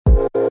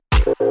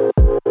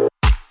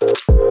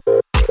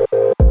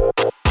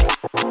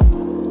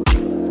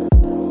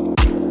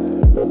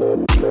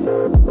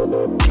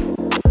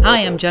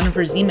I'm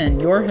Jennifer Zeman,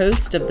 your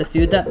host of The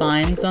Food That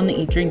Binds on the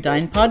Eat, Drink,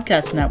 Dine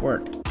podcast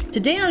network.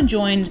 Today I'm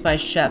joined by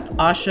Chef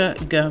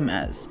Asha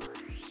Gomez,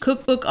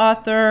 cookbook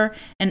author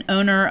and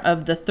owner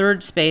of The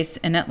Third Space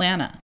in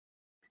Atlanta.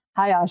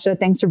 Hi, Asha.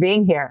 Thanks for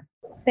being here.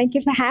 Thank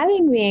you for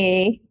having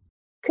me.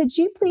 Could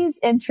you please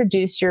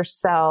introduce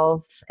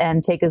yourself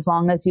and take as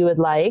long as you would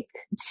like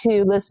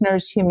to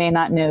listeners who may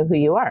not know who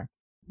you are?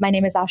 My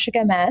name is Asha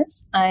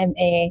Gomez. I'm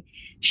a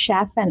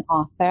chef and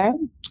author,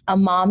 a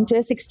mom to a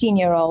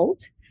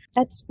 16-year-old.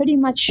 That's pretty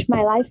much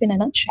my life in a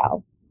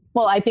nutshell.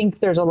 Well, I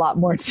think there's a lot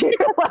more to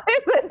your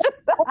life than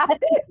just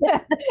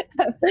that.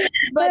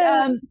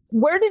 But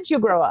where did you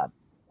grow up?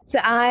 So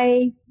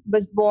I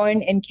was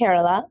born in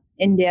Kerala,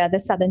 India, the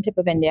southern tip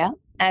of India.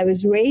 I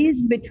was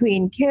raised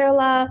between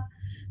Kerala,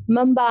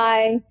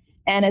 Mumbai,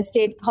 and a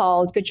state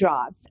called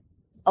Gujarat.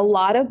 A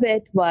lot of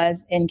it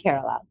was in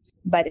Kerala,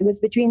 but it was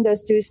between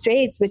those two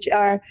states, which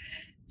are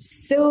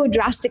so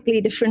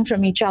drastically different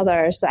from each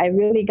other. So I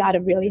really got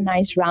a really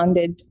nice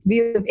rounded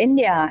view of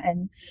India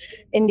and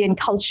Indian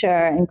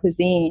culture and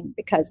cuisine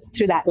because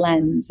through that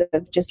lens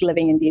of just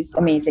living in these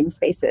amazing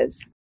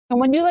spaces. And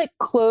when you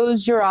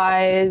close your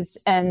eyes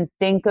and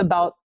think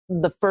about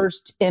the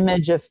first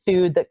image of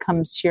food that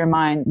comes to your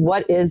mind,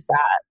 what is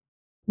that?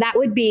 That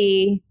would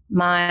be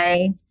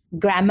my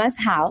grandma's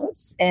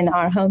house in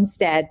our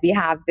homestead. We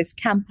have this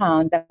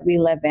compound that we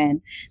live in.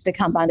 The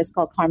compound is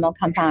called Carmel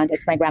Compound.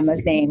 It's my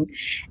grandma's name.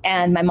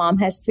 And my mom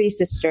has 3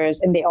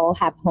 sisters and they all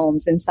have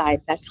homes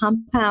inside that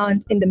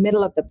compound. In the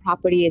middle of the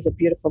property is a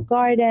beautiful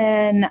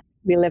garden.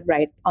 We live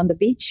right on the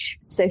beach.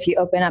 So if you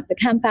open up the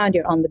compound,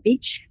 you're on the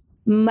beach.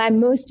 My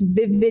most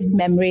vivid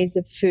memories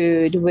of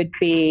food would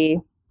be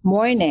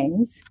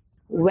mornings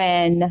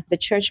when the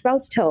church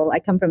bells toll. I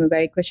come from a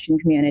very Christian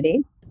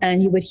community.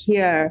 And you would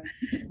hear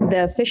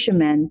the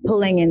fishermen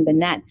pulling in the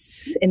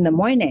nets in the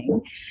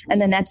morning.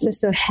 And the nets were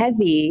so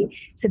heavy,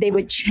 so they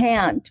would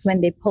chant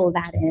when they pull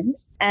that in.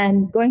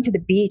 And going to the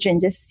beach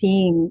and just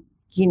seeing,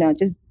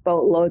 just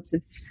boatloads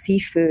of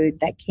seafood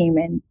that came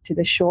in to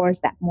the shores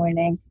that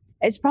morning.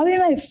 It's probably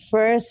my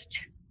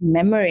first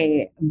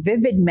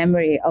vivid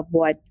memory of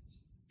what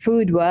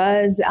food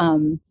was,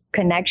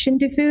 connection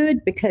to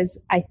food, because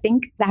I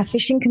think that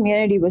fishing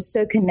community was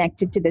so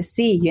connected to the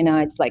sea.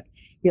 It's like,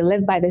 you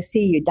live by the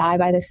sea, you die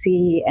by the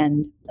sea.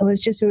 And it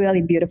was just a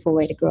really beautiful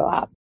way to grow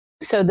up.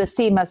 So the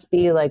sea must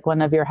be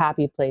one of your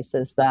happy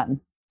places then.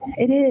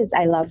 It is.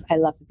 I love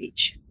the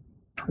beach.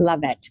 Love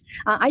it.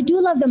 I do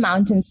love the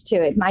mountains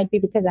too. It might be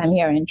because I'm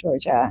here in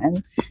Georgia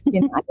and, I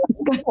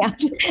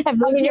love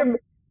going out.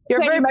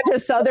 You're very much a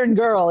Southern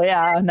girl.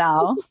 Yeah,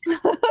 now.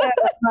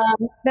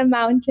 The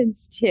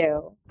mountains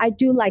too. I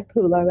do like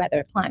cooler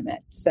weather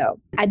climates. So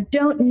I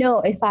don't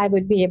know if I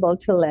would be able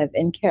to live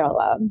in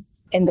Kerala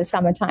in the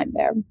summertime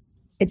there.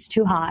 It's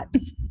too hot.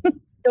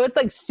 So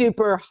it's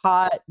super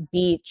hot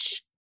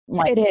beach.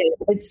 It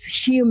is.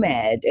 It's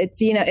humid.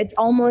 It's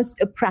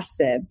almost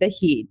oppressive, the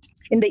heat.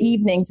 In the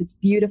evenings, it's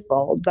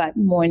beautiful, but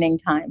morning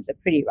times are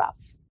pretty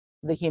rough.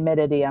 The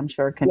humidity, I'm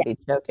sure, can be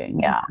choking.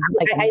 Yeah.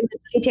 I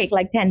literally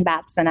take 10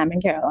 baths when I'm in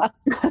Kerala.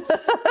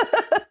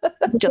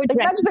 Just like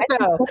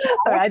Mexico.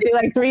 I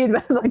take 3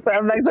 baths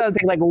Mexico. I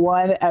take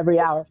 1 every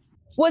hour.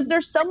 Was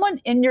there someone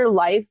in your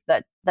life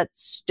that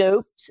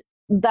stoked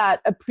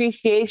that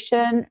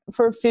appreciation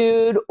for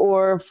food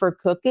or for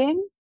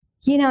cooking?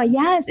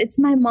 Yes, it's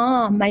my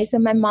mom. My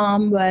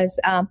mom was,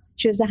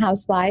 she was a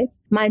housewife.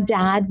 My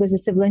dad was a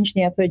civil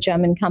engineer for a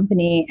German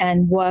company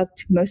and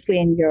worked mostly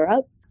in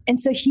Europe.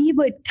 And so he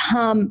would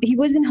come, he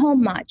wasn't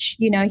home much.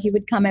 He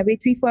would come every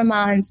 3-4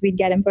 months. We'd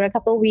get him for a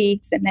couple of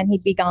weeks and then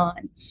he'd be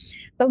gone.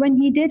 But when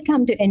he did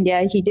come to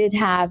India, he did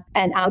have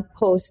an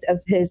outpost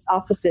of his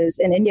offices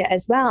in India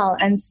as well.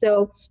 And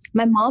so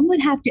my mom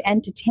would have to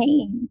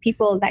entertain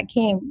people that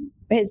came,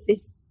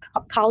 his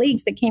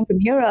colleagues that came from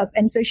Europe.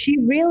 And so she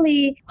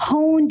really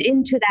honed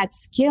into that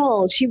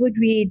skill. She would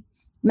read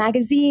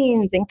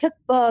magazines and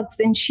cookbooks,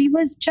 and she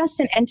was just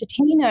an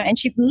entertainer. And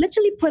she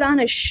literally put on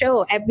a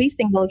show every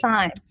single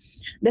time.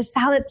 The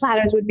salad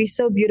platters would be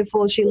so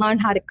beautiful. She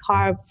learned how to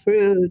carve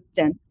fruit.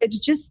 And it's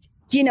just,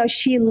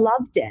 she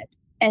loved it.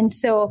 And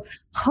so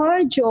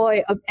her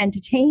joy of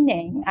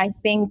entertaining, I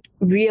think,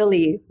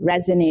 really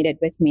resonated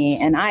with me.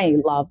 And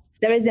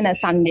there isn't a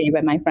Sunday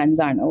where my friends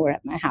aren't over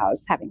at my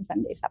house having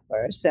Sunday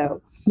supper.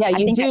 So yeah,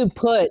 you do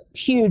put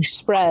huge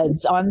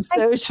spreads on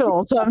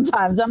social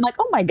sometimes. I'm like,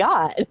 oh my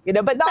God,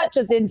 but not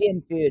just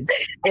Indian food.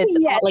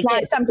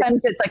 It's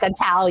sometimes it's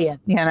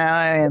Italian,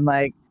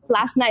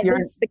 last night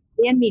was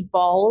spaghetti and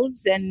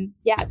meatballs and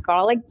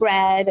garlic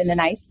bread and a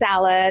nice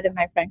salad. And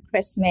my friend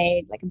Chris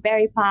made a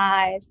berry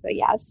pie. So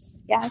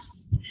yes.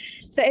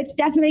 So it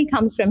definitely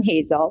comes from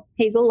Hazel.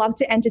 Hazel loved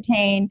to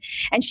entertain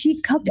and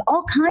she cooked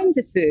all kinds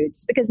of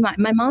foods because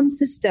my mom's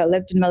sister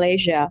lived in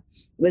Malaysia,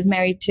 was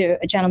married to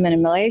a gentleman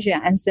in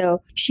Malaysia. And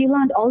so she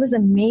learned all this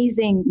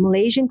amazing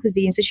Malaysian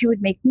cuisine. So she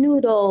would make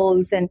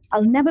noodles and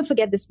I'll never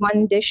forget this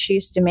one dish she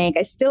used to make.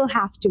 I still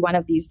have to one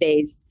of these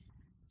days.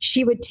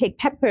 she would take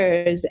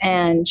peppers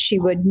and she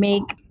would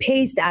make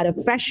paste out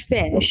of fresh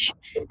fish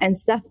and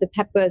stuff the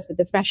peppers with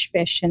the fresh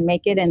fish and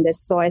make it in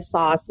this soy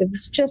sauce. It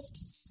was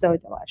just so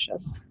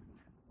delicious.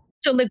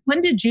 So like, when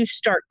did you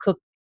start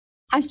cooking?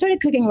 I started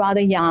cooking rather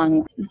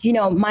young.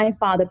 My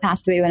father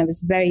passed away when I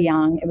was very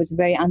young. It was a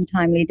very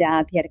untimely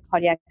death. He had a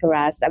cardiac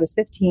arrest. I was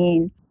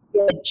 15. He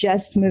had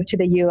just moved to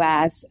the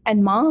US.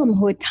 And mom,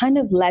 who had kind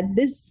of led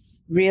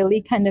this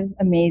really kind of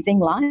amazing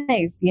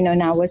life,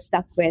 now was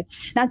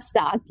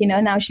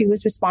now she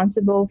was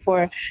responsible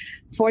for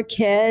 4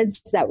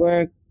 kids that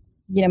were,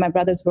 my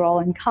brothers were all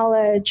in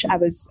college. I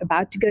was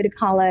about to go to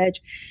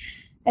college.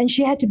 And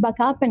she had to buck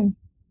up and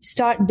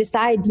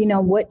decide,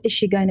 what is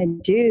she going to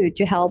do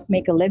to help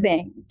make a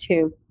living,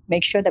 to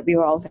make sure that we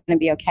were all going to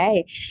be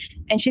okay.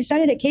 And she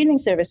started a catering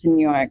service in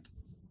New York.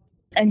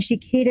 And she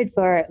catered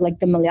for like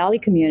the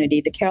Malayali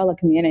community, the Kerala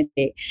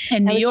community.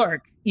 In New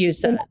York, you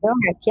said? In New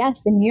York,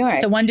 yes, in New York.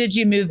 So when did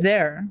you move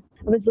there?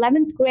 It was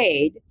 11th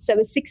grade. So I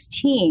was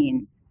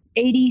 16,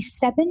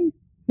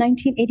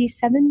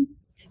 1987.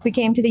 We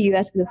came to the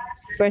US for the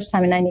first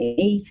time in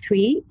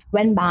 1983,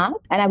 went back,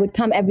 and I would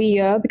come every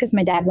year because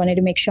my dad wanted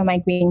to make sure my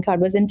green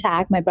card was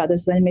intact. My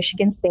brothers were in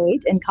Michigan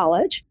State in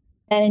college.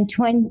 And in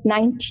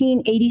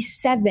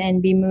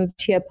 1987, we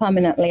moved here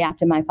permanently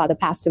after my father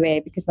passed away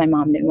because my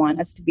mom didn't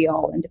want us to be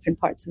all in different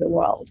parts of the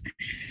world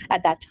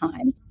at that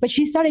time. But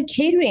she started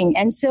catering.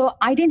 And so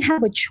I didn't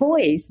have a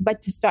choice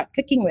but to start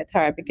cooking with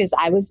her because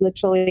I was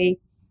literally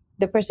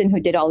the person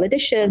who did all the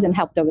dishes and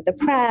helped her with the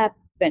prep.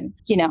 And,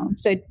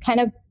 so it kind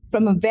of,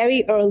 from a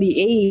very early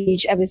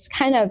age, it was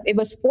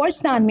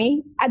forced on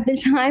me. At the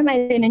time, I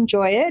didn't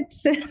enjoy it.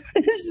 So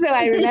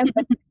I remember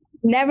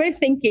never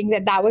thinking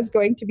that was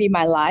going to be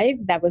my life.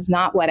 That was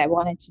not what I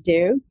wanted to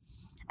do.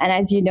 And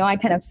as you know, I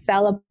kind of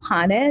fell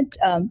upon it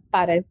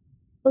about a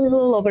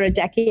little over a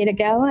decade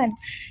ago. And,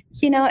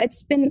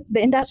 the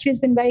industry has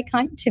been very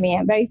kind to me.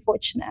 I'm very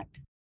fortunate.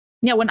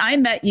 Yeah, when I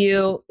met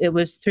you, it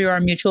was through our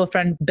mutual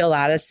friend, Bill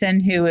Addison,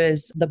 who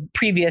is the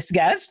previous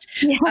guest.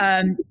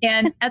 Yes.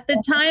 And at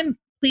the time,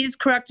 please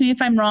correct me if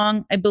I'm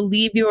wrong, I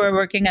believe you were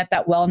working at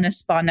that wellness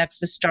spa next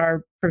to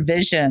Star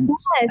Provisions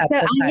at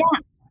the time.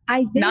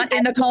 I did. Not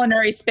in the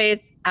culinary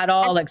space at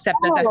all, except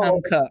as a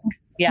home cook.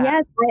 Yeah.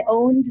 Yes, I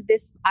owned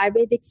this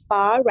Ayurvedic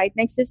spa right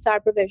next to Star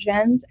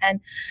Provisions. And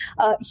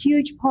a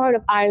huge part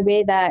of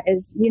Ayurveda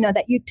is,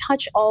 that you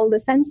touch all the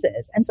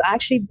senses. And so I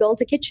actually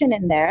built a kitchen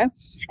in there.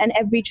 And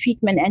every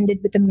treatment ended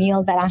with a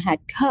meal that I had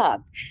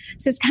cooked.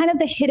 So it's kind of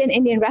the hidden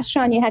Indian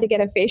restaurant. You had to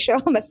get a facial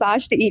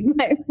massage to eat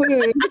my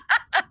food.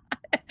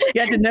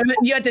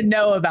 You had to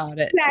know about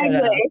it.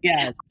 Exactly.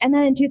 Yes. And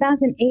then in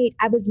 2008,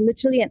 I was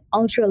literally an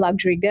ultra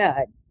luxury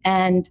good.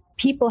 And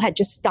people had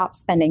just stopped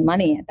spending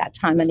money at that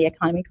time when the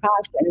economy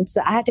crashed. And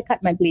so I had to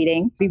cut my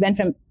bleeding. We went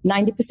from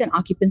 90%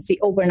 occupancy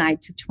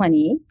overnight to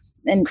 20.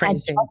 And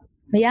crazy.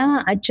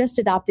 I just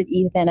adopted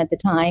Ethan at the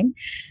time.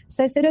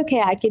 So I said,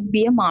 okay, I could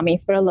be a mommy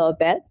for a little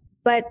bit.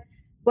 But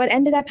what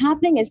ended up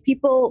happening is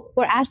people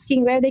were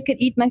asking where they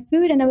could eat my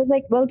food. And I was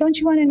like, well, don't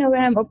you want to know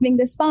where I'm opening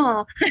the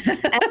spa?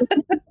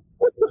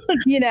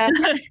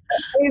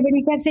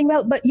 Everybody kept saying,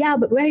 but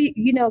where,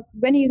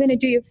 when are you going to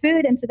do your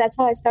food? And so that's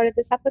how I started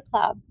the supper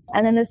club.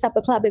 And then the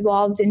supper club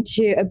evolved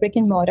into a brick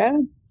and mortar,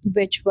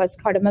 which was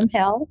Cardamom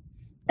Hill.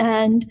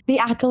 And the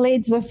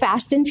accolades were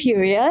fast and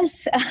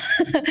furious.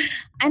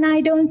 And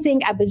I don't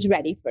think I was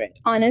ready for it.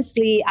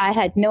 Honestly, I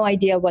had no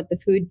idea what the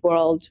food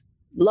world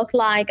looked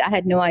like. I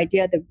had no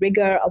idea the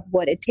rigor of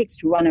what it takes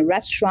to run a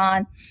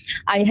restaurant.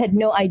 I had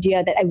no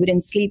idea that I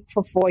wouldn't sleep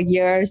for 4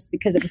 years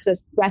because I was so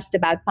stressed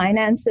about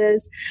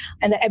finances.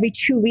 And that every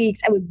 2 weeks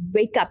I would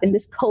wake up in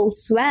this cold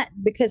sweat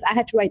because I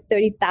had to write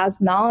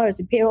 $30,000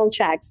 in payroll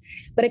checks,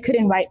 but I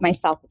couldn't write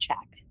myself a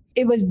check.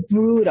 It was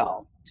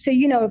brutal. So,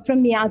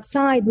 from the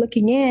outside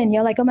looking in,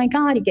 you're like, oh my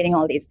God, you're getting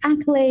all these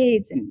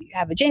accolades and you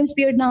have a James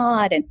Beard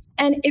nod.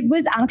 And it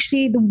was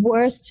actually the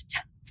worst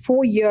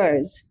 4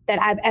 years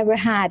that I've ever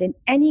had in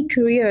any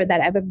career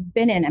that I've ever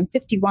been in. I'm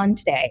 51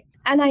 today.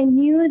 And I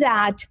knew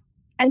that,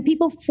 and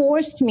people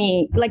forced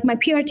me, like my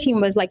PR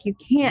team was like, you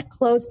can't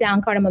close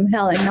down Cardamom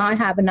Hill and not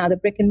have another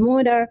brick and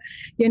mortar.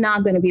 You're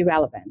not going to be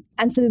relevant.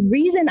 And so the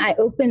reason I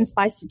opened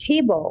Spice to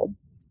Table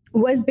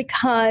was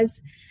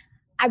because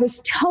I was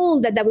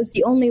told that was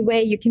the only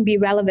way you can be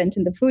relevant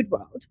in the food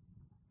world.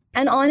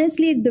 And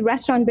honestly, the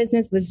restaurant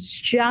business was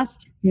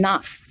just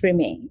not for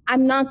me.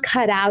 I'm not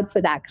cut out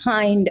for that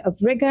kind of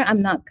rigor.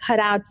 I'm not cut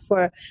out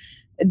for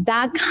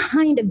that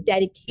kind of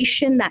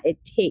dedication that it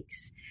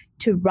takes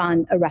to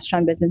run a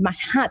restaurant business. My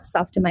hat's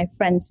off to my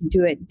friends who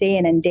do it day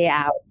in and day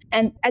out.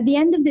 And at the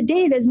end of the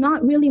day, there's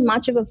not really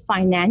much of a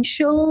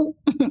financial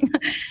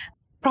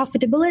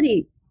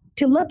profitability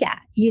to look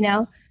at,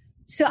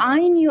 So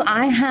I knew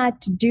I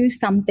had to do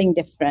something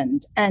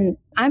different. And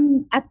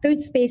I'm at Third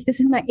Space. This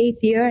is my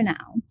 8th year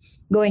now,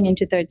 going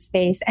into Third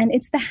Space. And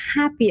it's the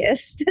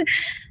happiest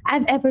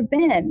I've ever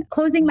been.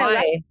 Closing my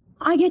restaurant,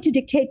 I get to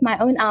dictate my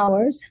own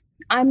hours.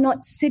 I'm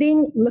not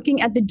sitting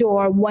looking at the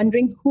door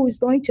wondering who's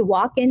going to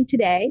walk in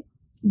today.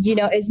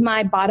 Is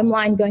my bottom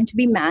line going to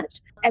be met?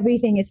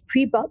 Everything is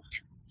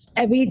pre-booked.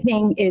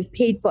 Everything is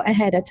paid for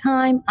ahead of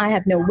time. I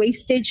have no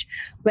wastage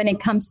when it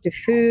comes to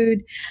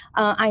food.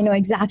 I know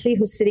exactly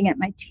who's sitting at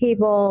my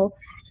table.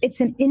 It's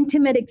an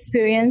intimate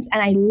experience.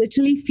 And I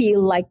literally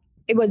feel like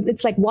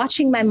it's like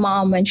watching my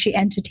mom when she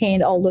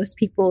entertained all those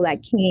people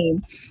that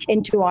came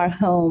into our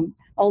home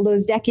all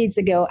those decades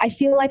ago. I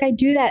feel like I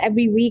do that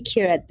every week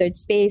here at Third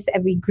Space.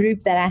 Every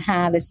group that I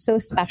have is so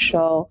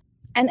special.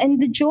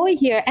 And the joy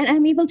here, and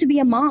I'm able to be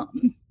a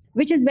mom,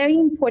 which is very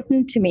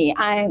important to me.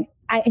 I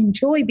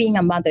enjoy being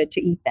a mother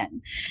to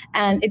Ethan.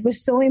 And it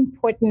was so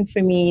important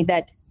for me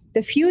that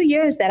the few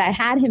years that I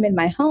had him in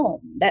my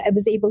home, that I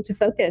was able to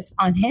focus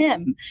on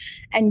him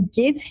and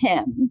give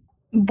him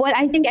what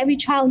I think every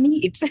child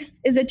needs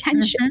is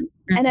attention.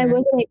 Mm-hmm. And I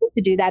wasn't able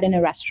to do that in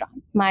a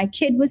restaurant. My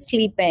kid was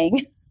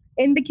sleeping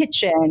in the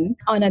kitchen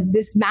on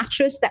this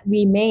mattress that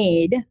we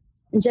made,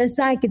 just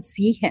so I could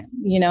see him,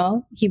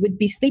 he would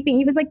be sleeping.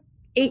 He was like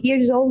 8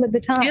 years old at the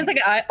time. He was like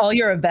all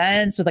your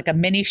events with like a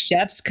mini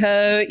chef's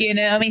coat,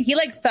 I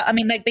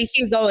mean, but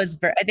he's always,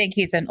 I think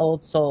he's an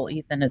old soul.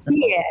 Ethan is an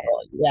old soul.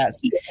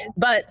 Yes.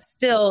 But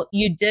still,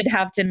 you did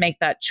have to make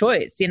that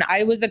choice.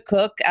 I was a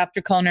cook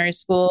after culinary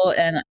school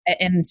and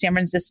in San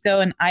Francisco,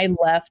 and I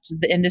left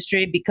the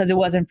industry because it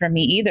wasn't for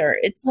me either.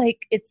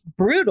 It's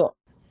brutal.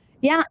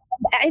 Yeah.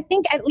 I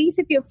think at least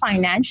if you're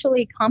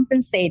financially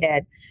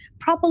compensated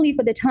properly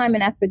for the time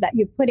and effort that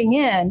you're putting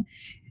in,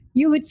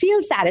 you would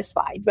feel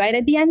satisfied, right?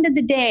 At the end of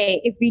the day,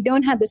 if we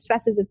don't have the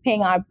stresses of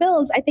paying our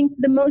bills, I think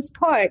for the most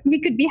part, we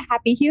could be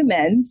happy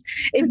humans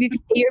if you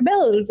could pay your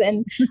bills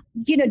and,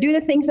 do the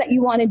things that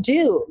you want to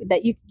do,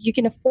 that you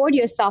can afford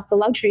yourself the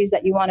luxuries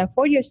that you want to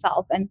afford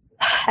yourself. And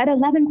at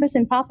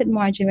 11% profit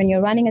margin, when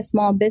you're running a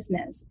small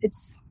business,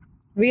 it's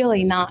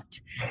really not.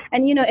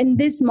 And, in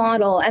this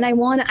model, and I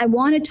want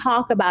to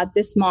talk about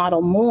this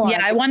model more.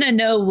 Yeah, I want to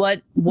know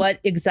what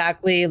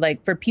exactly,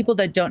 like for people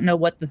that don't know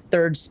what the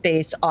Third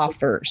Space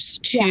offers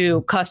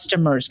to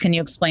customers. Can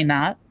you explain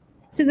that?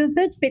 So the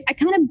Third Space, I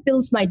kind of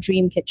built my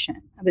dream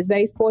kitchen. I was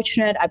very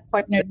fortunate. I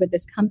partnered with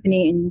this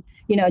company in,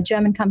 a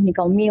German company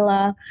called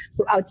Miele,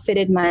 who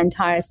outfitted my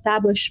entire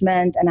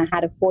establishment. And I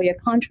had a 4-year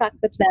contract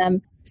with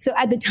them. So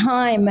at the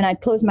time when I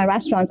closed my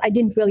restaurants, I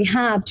didn't really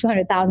have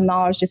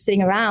 $200,000 just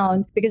sitting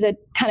around because I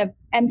kind of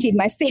emptied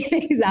my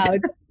savings out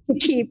to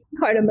keep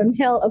Cardamom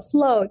Hill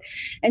afloat.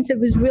 And so it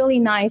was really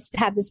nice to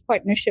have this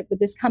partnership with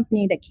this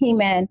company that came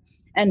in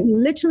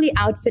and literally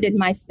outfitted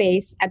my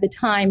space at the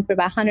time for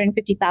about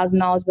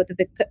 $150,000 worth of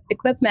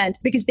equipment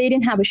because they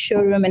didn't have a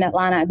showroom in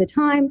Atlanta at the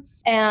time.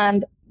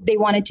 And they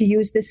wanted to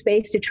use this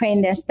space to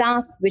train their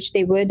staff, which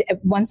they would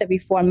once every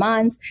 4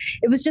 months.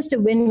 It was just a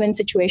win-win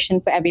situation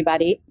for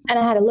everybody. And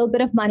I had a little bit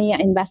of money I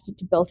invested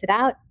to build it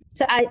out.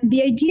 So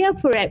the idea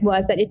for it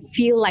was that it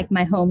feel like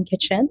my home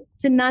kitchen.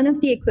 So none of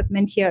the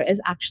equipment here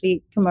is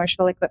actually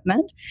commercial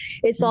equipment.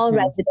 It's all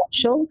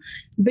residential,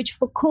 which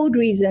for code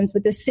reasons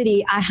with the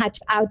city, I had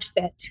to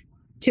outfit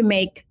to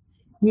make,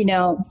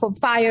 for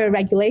fire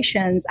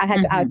regulations, I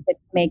had to outfit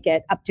to make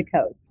it up to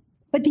code.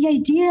 But the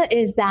idea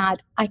is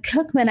that I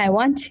cook when I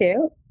want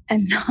to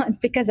and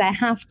not because I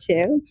have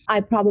to.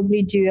 I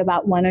probably do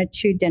about 1 or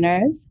 2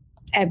 dinners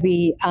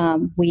every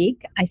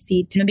week. I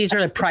see. And these are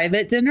like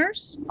private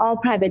dinners? All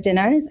private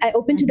dinners. I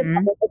open to the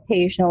public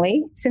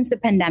occasionally. Since the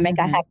pandemic,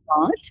 I have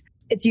not.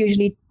 It's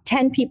usually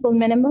 10 people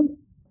minimum,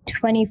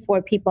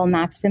 24 people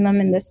maximum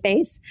in the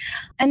space.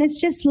 And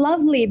it's just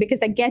lovely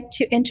because I get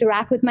to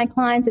interact with my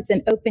clients. It's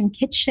an open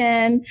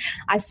kitchen.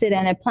 I sit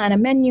and I plan a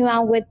menu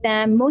out with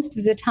them. Most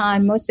of the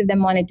time, most of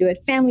them want to do it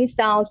family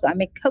style. So I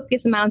make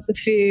copious amounts of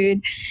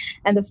food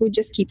and the food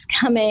just keeps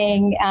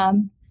coming.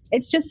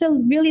 It's just a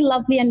really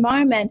lovely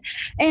environment.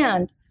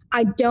 And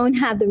I don't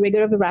have the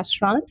rigor of a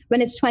restaurant.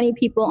 When it's 20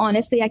 people,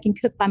 honestly, I can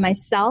cook by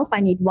myself. I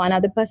need one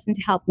other person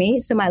to help me.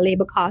 So my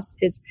labor cost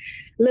is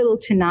little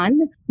to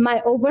none.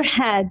 My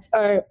overheads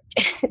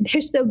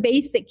they're so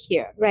basic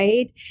here,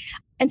 right?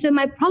 And so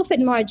my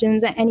profit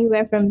margins are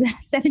anywhere from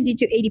 70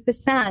 to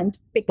 80%.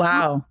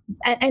 Wow.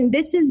 And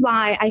this is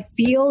why I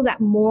feel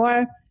that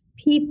more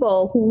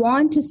people who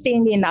want to stay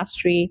in the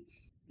industry,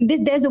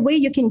 there's a way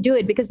you can do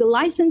it because the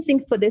licensing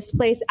for this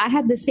place, I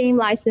have the same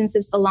license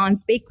as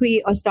Alon's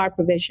Bakery or Star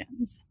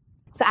Provisions.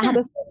 So I have a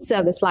food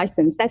service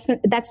license.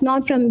 That's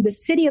not from the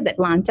city of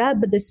Atlanta,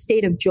 but the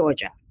state of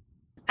Georgia.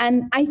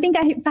 And I think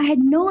if I had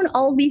known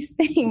all these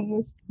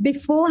things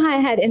before I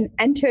had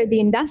entered the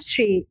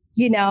industry,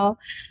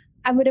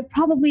 I would have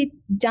probably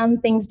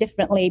done things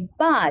differently.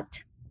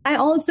 But I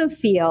also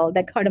feel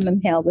that Cardamom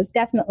Hill was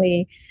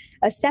definitely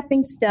a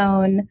stepping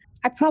stone.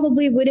 I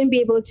probably wouldn't be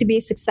able to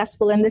be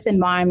successful in this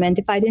environment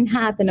if I didn't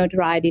have the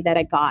notoriety that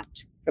I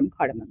got from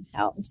Cardamom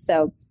Hill.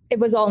 So it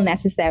was all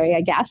necessary,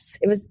 I guess.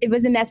 It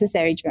was a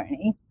necessary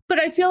journey. But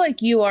I feel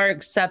like you are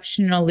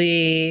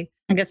exceptionally,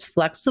 I guess,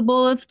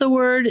 flexible, if the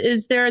word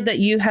is there, that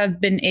you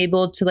have been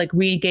able to like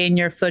regain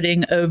your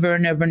footing over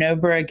and over and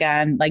over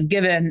again, like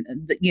given,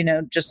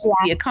 just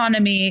the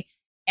economy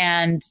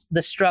and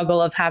the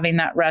struggle of having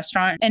that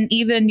restaurant. And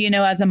even,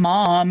 as a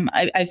mom,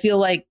 I feel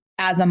like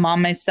as a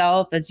mom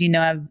myself, as you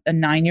know, I have a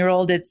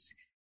 9-year-old, it's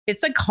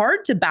it's like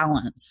hard to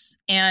balance.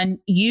 And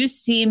you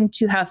seem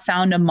to have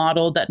found a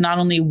model that not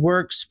only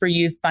works for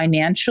you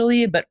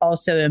financially, but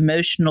also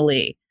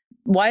emotionally.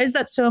 Why is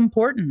that so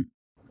important?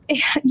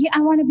 Yeah,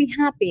 I want to be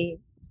happy.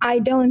 I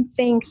don't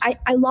think I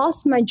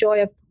lost my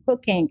joy of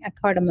cooking at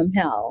Cardamom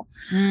Hill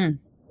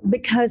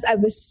because I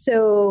was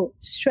so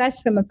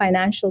stressed from a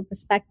financial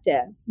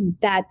perspective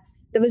that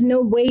there was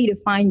no way to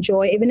find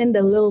joy, even in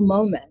the little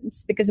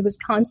moments, because it was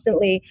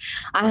constantly,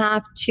 I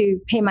have to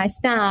pay my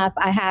staff.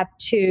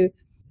 The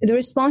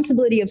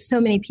responsibility of so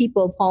many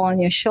people fall on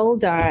your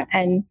shoulder,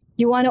 and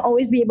you want to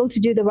always be able to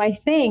do the right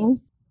thing.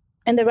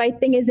 And the right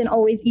thing isn't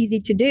always easy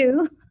to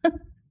do.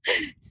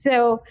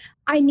 So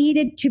I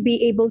needed to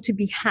be able to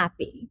be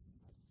happy.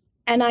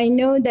 And I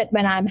know that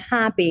when I'm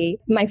happy,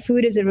 my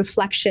food is a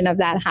reflection of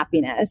that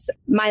happiness.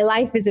 My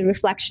life is a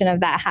reflection of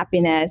that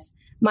happiness.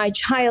 My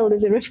child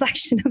is a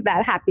reflection of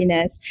that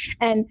happiness.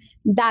 And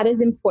that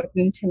is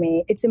important to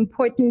me. It's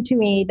important to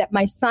me that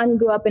my son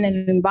grew up in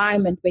an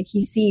environment where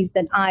he sees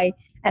that I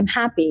am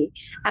happy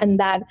and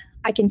that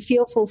I can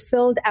feel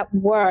fulfilled at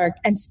work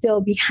and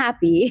still be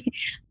happy.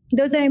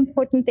 Those are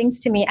important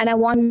things to me. And I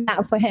want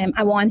that for him.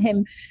 I want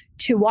him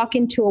to walk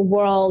into a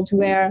world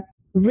where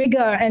rigor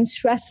and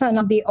stress are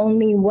not the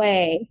only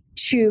way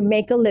to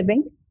make a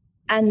living.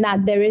 And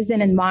that there is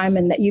an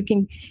environment that you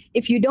can,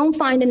 if you don't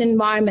find an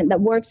environment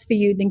that works for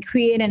you, then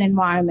create an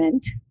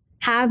environment.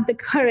 Have the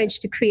courage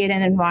to create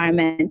an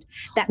environment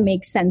that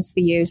makes sense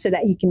for you so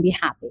that you can be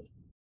happy.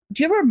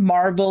 Do you ever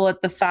marvel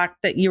at the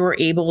fact that you were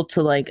able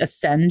to like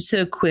ascend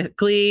so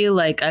quickly?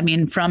 Like, I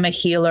mean, from a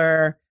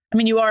healer,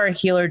 you are a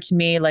healer to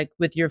me, like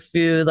with your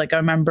food. Like I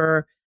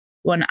remember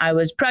when I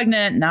was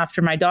pregnant and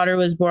after my daughter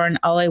was born,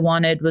 all I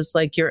wanted was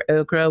like your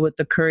okra with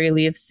the curry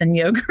leaves and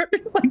yogurt.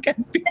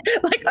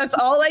 like that's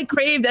all I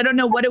craved. I don't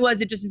know what it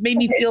was. It just made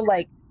me feel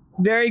like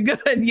very good,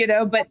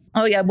 but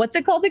oh yeah. What's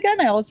it called again?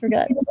 I always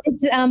forgot.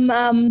 It's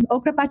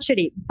okra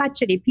pachadi,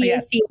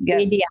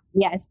 P-A-C-A-D.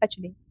 Yes,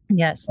 pachadi.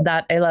 Yes,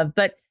 that I love.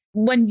 But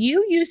when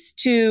you used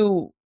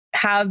to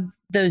have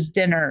those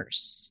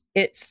dinners,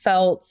 it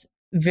felt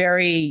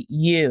very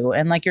you.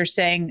 And like you're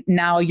saying,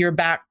 now you're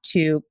back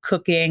to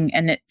cooking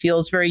and it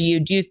feels very you.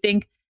 Do you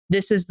think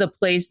this is the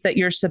place that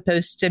you're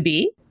supposed to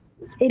be?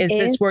 Is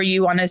this where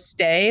you want to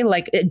stay?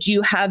 Like, do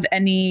you have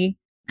any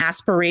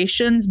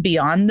aspirations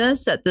beyond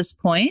this at this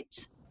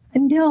point?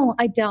 No,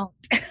 I don't.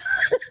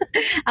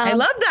 I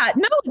love that.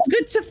 No, it's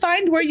good to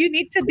find where you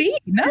need to be.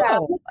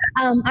 No.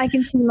 I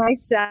can see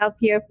myself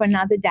here for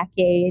another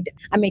decade.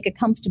 I make a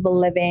comfortable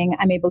living.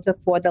 I'm able to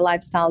afford the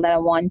lifestyle that I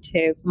want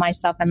to for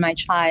myself and my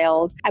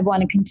child. I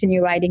want to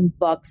continue writing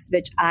books,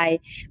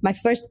 my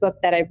first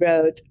book that I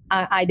wrote,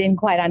 I didn't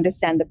quite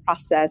understand the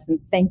process. And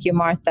thank you,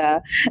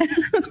 Martha,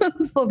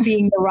 for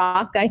being the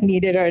rock I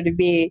needed her to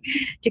be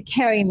to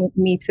carry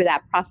me through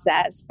that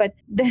process. But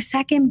the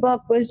second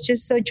book was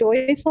just so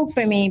joyful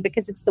for me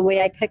because it's the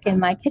way I cook in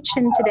my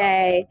kitchen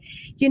today.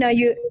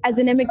 You as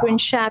an immigrant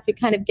chef, you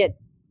kind of get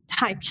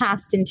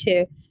typecast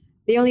into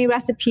the only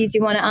recipes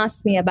you want to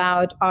ask me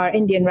about are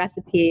Indian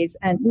recipes.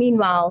 And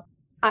meanwhile,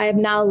 I have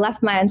now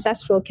left my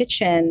ancestral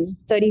kitchen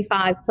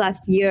 35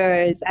 plus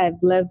years.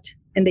 I've lived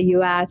in the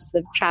US,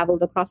 I've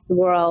traveled across the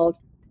world.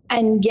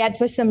 And yet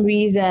for some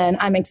reason,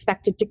 I'm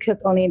expected to cook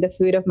only the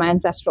food of my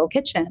ancestral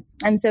kitchen.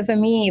 And so for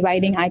me,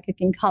 writing I Cook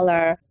in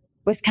Color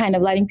was kind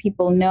of letting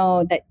people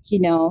know that,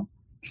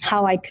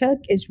 how I cook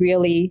is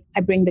really,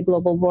 I bring the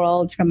global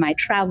world from my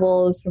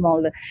travels, from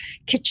all the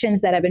kitchens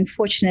that I've been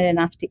fortunate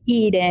enough to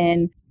eat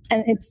in.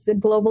 And it's a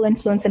global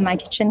influence in my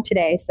kitchen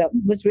today. So it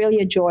was really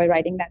a joy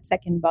writing that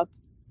second book.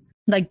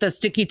 Like the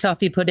sticky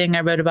toffee pudding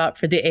I wrote about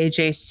for the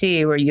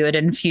AJC, where you had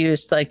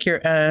infused like your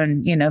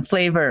own,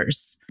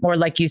 flavors, or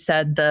like you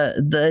said, the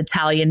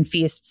Italian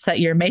feasts that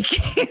you're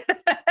making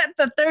at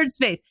the third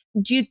space.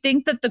 Do you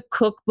think that the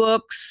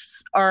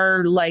cookbooks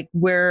are like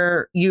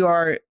where you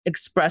are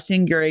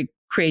expressing your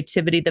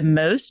creativity the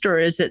most, or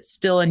is it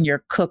still in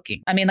your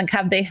cooking?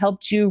 Have they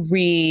helped you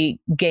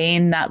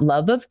regain that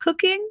love of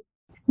cooking?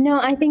 No,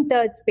 I think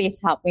the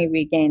space helped me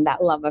regain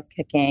that love of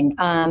cooking.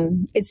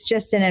 It's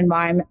just an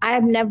environment. I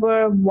have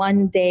never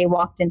one day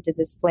walked into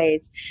this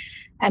place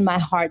and my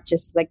heart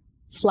just like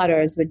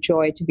flutters with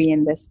joy to be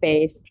in this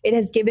space. It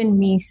has given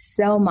me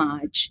so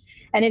much.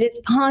 And it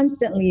is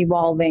constantly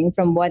evolving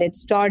from what it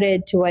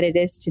started to what it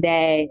is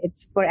today.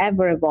 It's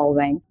forever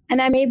evolving.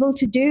 And I'm able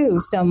to do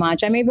so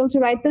much. I'm able to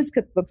write those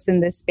cookbooks in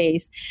this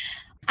space.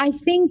 I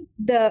think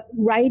the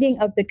writing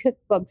of the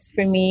cookbooks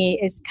for me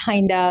is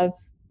kind of,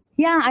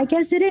 I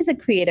guess it is a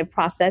creative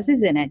process,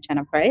 isn't it,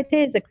 Jennifer? It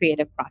is a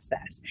creative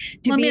process.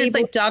 It's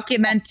like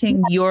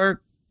documenting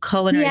your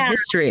culinary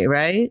history,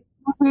 right?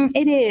 Mm-hmm.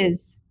 It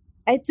is.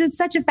 It's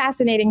such a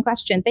fascinating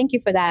question. Thank you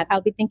for that.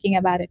 I'll be thinking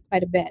about it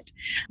quite a bit.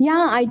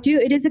 Yeah, I do.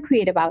 It is a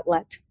creative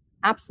outlet.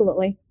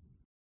 Absolutely.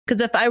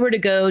 Because if I were to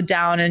go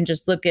down and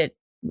just look at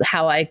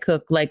how I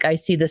cook, like I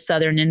see the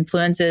Southern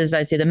influences,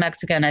 I see the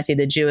Mexican, I see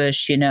the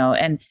Jewish,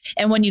 and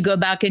when you go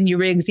back and you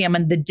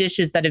re-examine the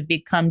dishes that have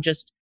become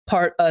just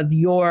part of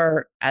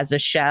your, as a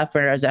chef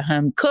or as a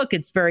home cook,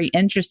 it's very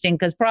interesting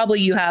because probably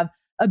you have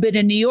a bit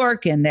of New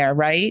York in there,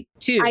 right?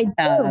 Too. I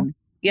do.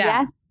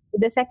 Yes.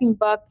 The second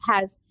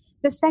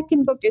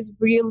book is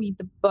really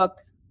the book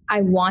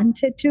I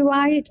wanted to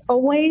write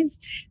always,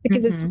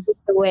 because it's the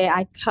way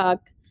I cook.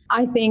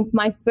 I think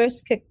my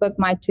first cookbook,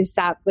 My Two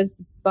South, was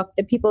the book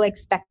that people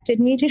expected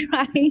me to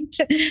write.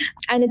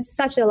 And it's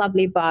such a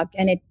lovely book,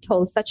 and it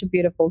told such a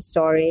beautiful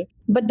story.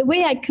 But the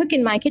way I cook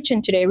in my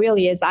kitchen today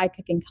really is I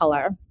cook in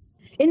color.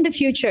 In the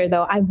future,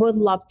 though, I would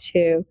love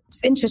to,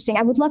 it's interesting,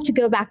 I would love to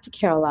go back to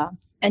Kerala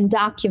and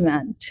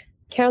document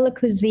Kerala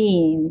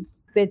cuisine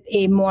with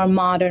a more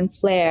modern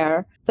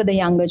flair for the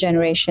younger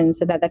generation,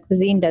 so that the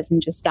cuisine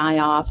doesn't just die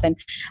off. And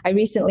I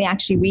recently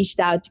actually reached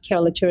out to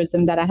Kerala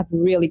Tourism that I have a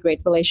really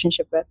great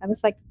relationship with. I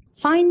was like,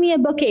 find me a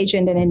book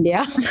agent in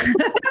India.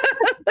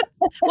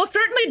 Well,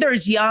 certainly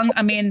there's young,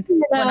 I mean,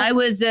 when I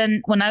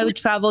would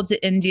travel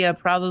to India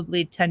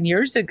probably 10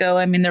 years ago,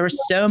 I mean, there was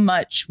so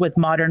much with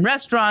modern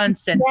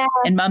restaurants and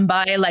in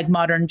Mumbai, like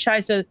modern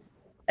chai. So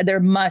there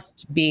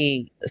must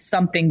be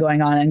something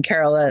going on in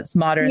Kerala that's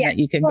modern that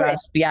you can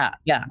grasp. Yeah.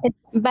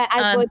 But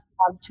I would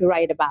love to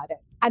write about it.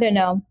 I don't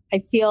know. I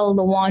feel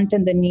the want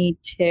and the need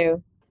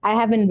to. I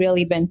haven't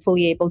really been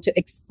fully able to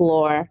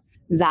explore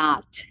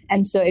that.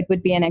 And so it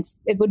would be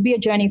a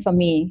journey for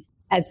me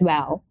as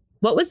well.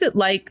 What was it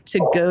like to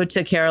go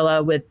to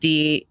Kerala with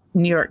the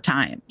New York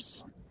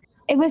Times?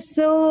 It was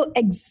so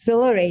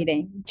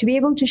exhilarating to be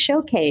able to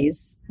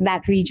showcase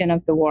that region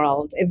of the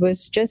world. It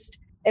was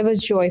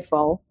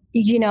joyful.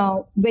 You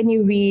know, when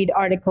you read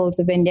articles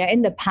of India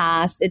in the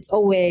past, it's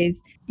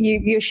always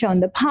you're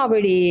shown the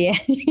poverty,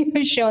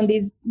 you're shown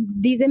these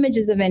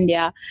images of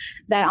India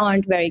that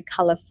aren't very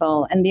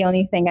colorful. And the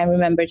only thing I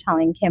remember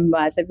telling Kim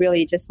was, I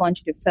really just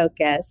want you to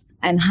focus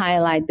and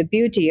highlight the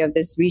beauty of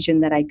this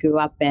region that I grew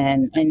up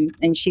in.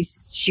 And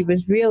she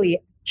was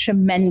really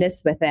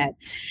tremendous with it.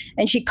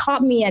 And she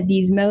caught me at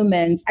these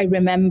moments. I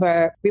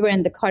remember we were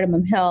in the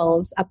Cardamom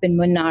Hills up in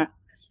Munnar,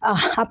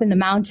 up in the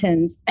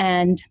mountains,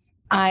 and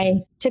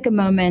I took a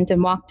moment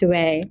and walked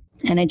away,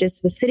 and I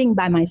just was sitting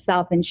by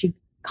myself, and she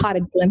caught a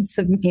glimpse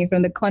of me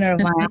from the corner of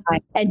my eye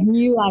and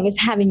knew I was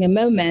having a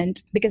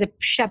moment because I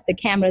shoved the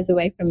cameras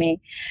away from me.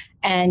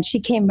 And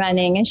she came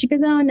running and she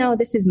goes, "Oh no,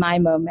 this is my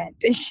moment."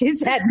 And she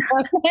sat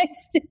down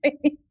next to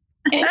me.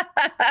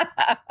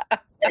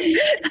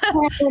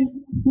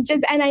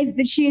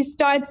 She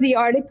starts the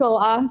article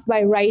off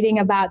by writing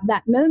about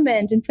that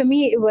moment. And for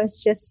me, it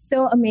was just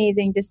so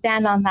amazing to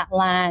stand on that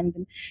land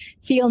and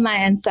feel my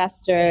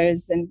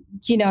ancestors and,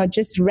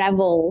 just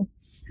revel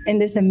in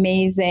this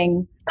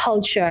amazing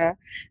culture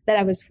that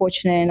I was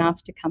fortunate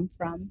enough to come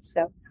from.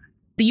 So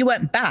you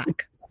went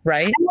back,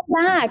 right? I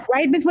went back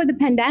right before the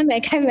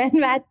pandemic. I went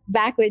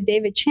back with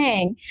David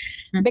Chang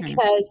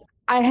because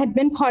I had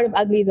been part of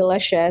Ugly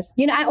Delicious.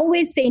 I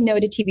always say no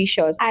to TV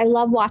shows. I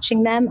love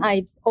watching them.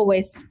 I've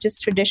always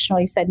just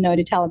traditionally said no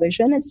to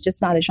television. It's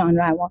just not a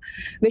genre I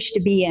wish to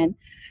be in.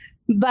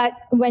 But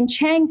when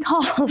Chang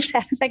called, I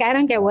was like, I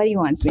don't care what he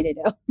wants me to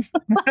do.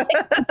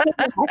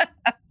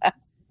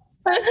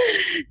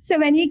 So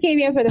when he came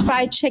here for the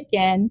fried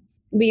chicken,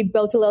 we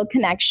built a little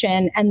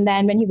connection. And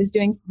then when he was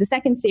doing the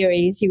second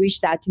series, he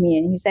reached out to me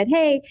and he said,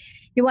 "Hey,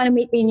 you want to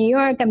meet me in New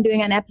York? I'm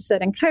doing an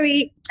episode on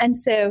curry." And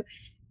so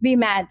we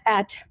met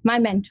at my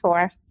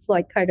mentor,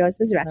 Floyd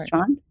Cardoz's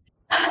restaurant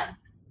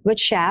with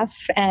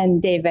Chef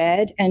and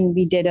David, and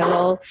we did a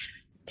little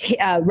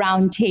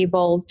round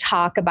table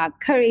talk about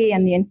curry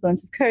and the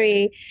influence of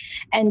curry.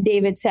 And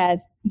David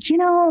says,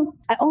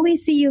 "I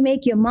always see you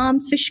make your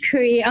mom's fish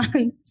curry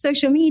on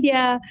social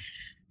media.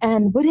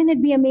 And wouldn't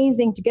it be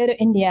amazing to go to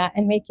India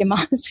and make your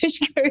mom's fish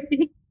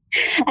curry?"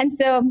 And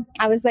so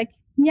I was like,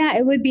 yeah,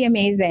 it would be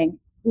amazing.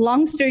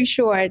 Long story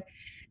short,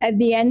 at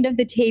the end of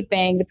the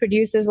taping, the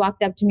producers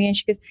walked up to me and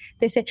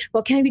they said,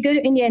 "Well, can we go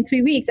to India in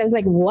 3 weeks?" I was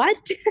like,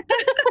 "What?"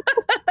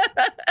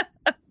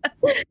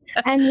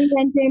 And we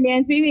went to India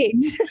in 3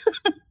 weeks.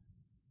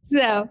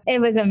 So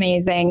it was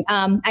amazing.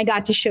 I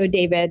got to show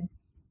David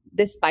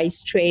the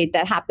spice trade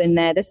that happened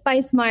there, the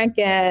spice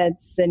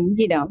markets. And,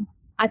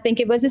 I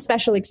think it was a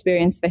special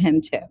experience for him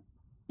too.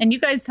 And you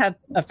guys have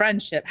a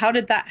friendship. How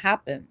did that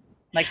happen?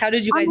 Like, how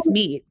did you guys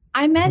meet?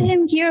 I met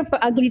him here for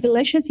Ugly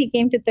Delicious. He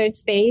came to Third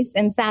Space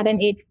and sat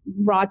and ate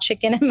raw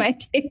chicken at my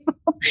table.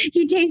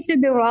 He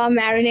tasted the raw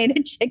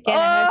marinated chicken.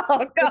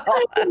 Oh,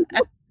 God.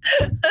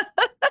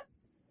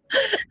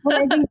 Well,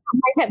 I think I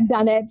might have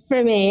done it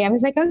for me. I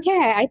was like,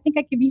 okay, I think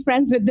I could be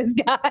friends with this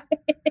guy.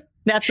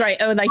 That's right.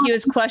 Oh, like he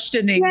was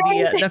questioning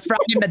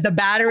the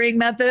battering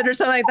method or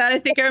something like that. I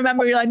think I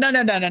remember you're like, no.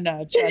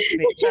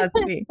 Trust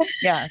me.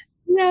 Yes.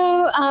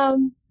 No.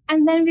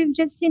 And then I've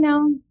just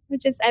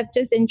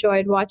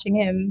enjoyed watching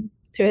him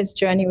through his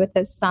journey with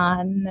his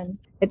son. And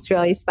it's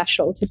really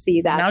special to see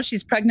that. Now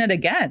she's pregnant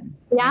again.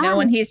 Yeah.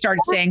 When he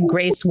starts saying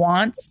Grace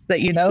wants that,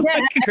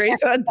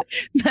 Grace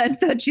wants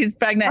that she's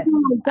pregnant.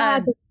 Oh my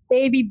God.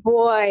 Baby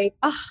boy.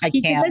 Oh, I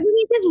can't. Doesn't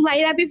he just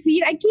light up your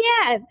feet? I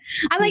can't.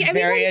 I'm like,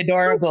 very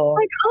adorable.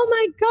 Like, oh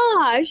my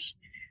gosh.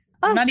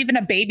 I'm not even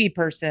a baby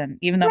person,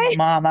 even though I'm a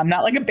mom. I'm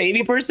not like a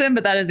baby person,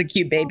 but that is a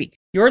cute baby.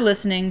 You're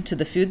listening to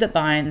The Food That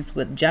Binds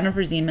with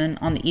Jennifer Zeman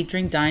on the Eat,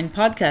 Drink, Dine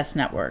podcast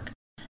network.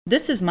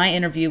 This is my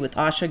interview with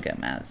Asha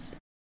Gomez.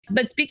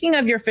 But speaking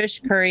of your fish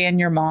curry and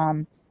your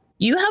mom,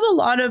 you have a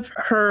lot of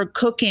her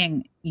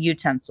cooking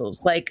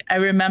utensils. Like I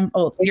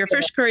remember, your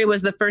fish curry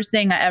was the first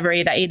thing I ever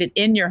ate. I ate it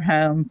in your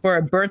home for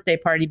a birthday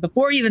party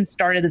before you even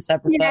started the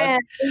separate books.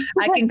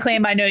 I can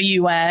claim I knew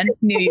you went.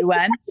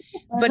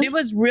 But it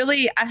was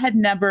really, I had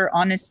never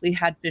honestly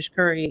had fish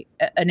curry,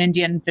 an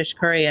Indian fish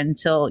curry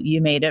until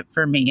you made it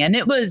for me. And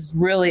it was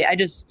really, I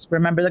just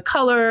remember the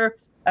color.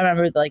 I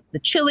remember like the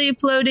chili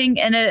floating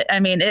in it.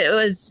 I mean, it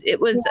was, there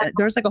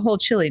was like a whole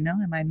chili. No,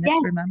 am I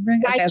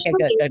misremembering? Yes.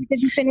 Okay, good.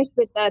 This is finished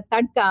with a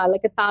tadka,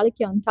 like a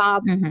taliki on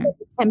top,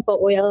 tempo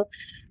oil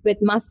with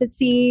mustard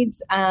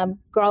seeds,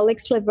 garlic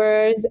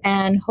slivers,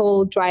 and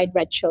whole dried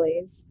red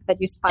chilies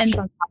that you splash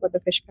on top of the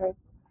fish curry.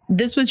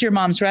 This was your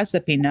mom's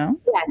recipe, no?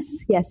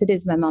 Yes, it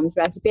is my mom's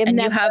recipe.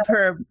 You have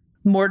her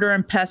mortar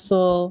and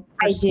pestle,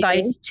 her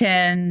spice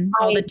tin,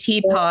 all the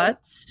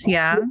teapots.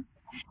 Yeah.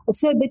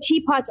 So the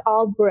teapots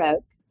all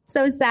broke.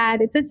 So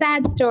sad. It's a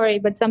sad story,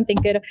 but something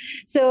good.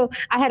 So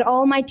I had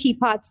all my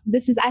teapots.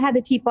 I had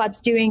the teapots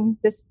during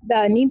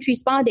the Neem Tree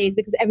Spa days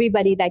because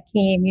everybody that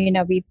came,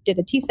 we did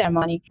a tea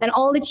ceremony, and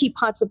all the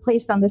teapots were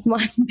placed on this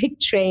one big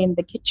tray in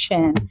the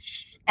kitchen.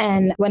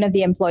 And one of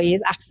the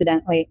employees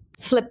accidentally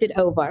flipped it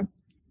over,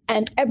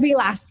 and every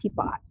last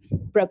teapot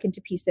broke into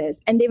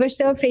pieces. And they were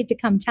so afraid to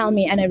come tell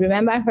me. And I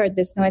remember I heard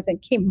this noise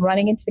and came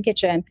running into the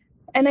kitchen,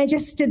 and I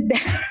just stood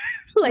there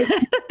like.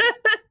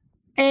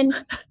 And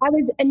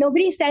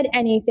nobody said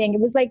anything.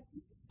 It was like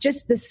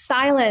just the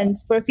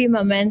silence for a few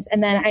moments.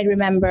 And then I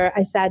remember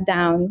I sat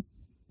down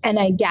and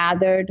I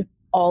gathered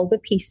all the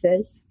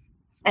pieces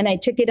and I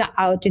took it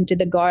out into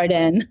the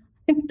garden,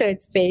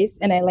 third space,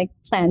 and I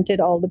planted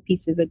all the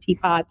pieces of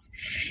teapots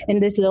in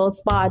this little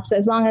spot. So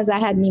as long as I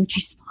had Neem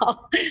Tree Spa,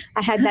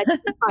 I had that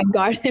teapot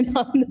garden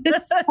on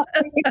this side.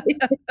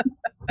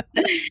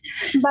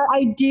 But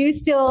I do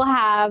still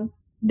have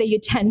the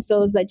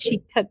utensils that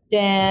she cooked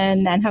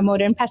in and her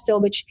mortar and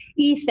pestle, which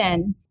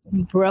Ethan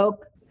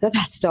broke the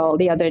pestle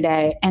the other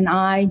day. And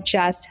I'm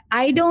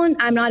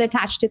not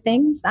attached to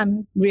things.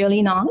 I'm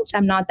really not.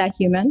 I'm not that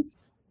human.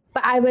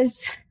 But I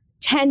was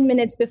 10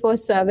 minutes before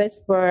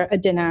service for a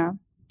dinner.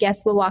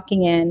 Guests were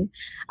walking in.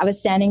 I was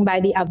standing by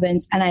the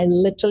ovens and I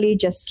literally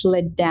just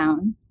slid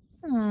down.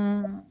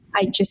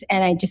 I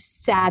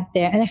just sat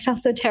there and I felt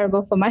so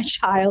terrible for my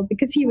child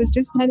because he was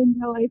just standing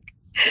there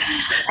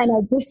and I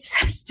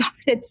just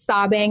started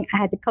sobbing. I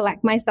had to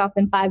collect myself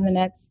in 5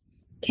 minutes,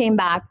 came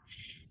back.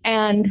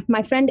 And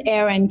my friend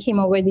Aaron came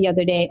over the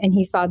other day and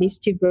he saw these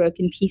 2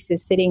 broken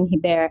pieces sitting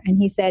there. And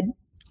he said,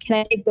 "Can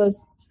I take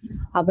those?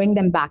 I'll bring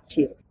them back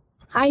to you."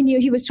 I knew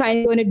he was try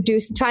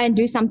and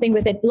do something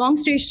with it. Long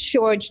story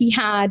short, he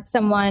had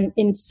someone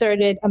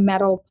inserted a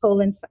metal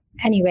pole inside.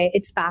 Anyway,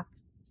 it's back.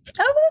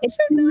 Oh, that's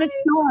so nice.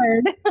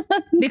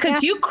 Restored.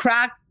 Because you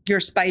crack your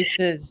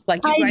spices, you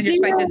grind your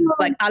spices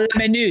like a la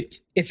minute,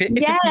 if you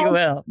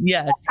will.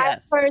 Yes. I've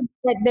heard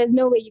that there's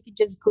no way you could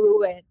just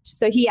glue it.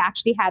 So he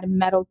actually had a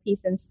metal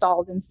piece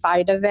installed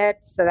inside of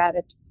it so that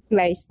it's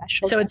very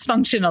special. So it's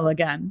functional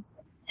again.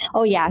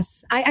 Oh,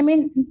 yes. I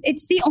mean,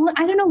 it's the only,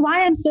 I don't know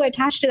why I'm so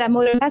attached to that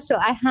mortar and pestle.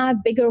 I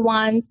have bigger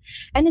ones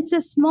and it's a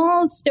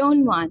small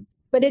stone one,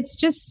 but it's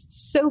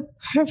just so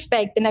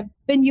perfect. And I've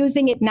been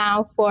using it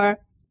now for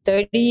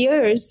 30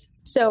 years.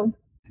 So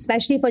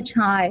especially for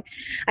chai,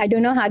 I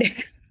don't know how to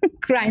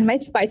grind my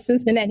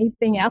spices in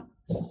anything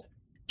else.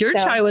 Your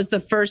chai was the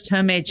first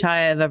homemade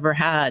chai I've ever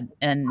had,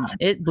 and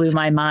it blew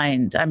my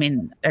mind. I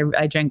mean,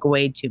 I drank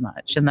way too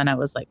much, and then I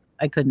was like,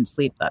 I couldn't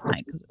sleep that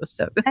night because it was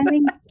so good. I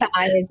think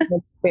chai is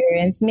an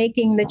experience.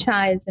 Making the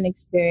chai is an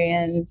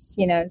experience.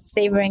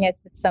 Savoring it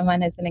with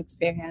someone is an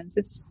experience.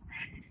 It's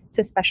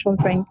a special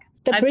drink.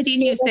 I've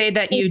seen you say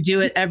that you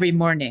do it every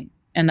morning.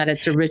 And that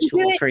it's a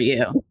ritual for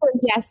you.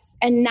 Yes.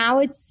 And now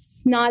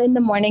it's not in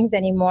the mornings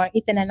anymore.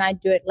 Ethan and I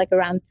do it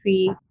around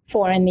 3,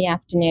 4 in the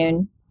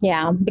afternoon.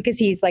 Yeah. Because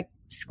he's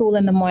school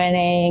in the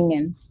morning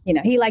and,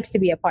 he likes to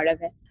be a part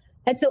of it.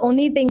 That's the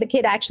only thing the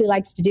kid actually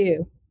likes to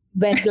do.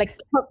 But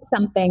cook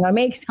something or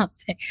make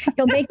something.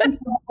 He'll make them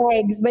some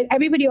eggs. But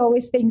everybody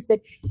always thinks that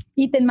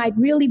Ethan might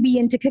really be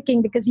into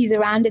cooking because he's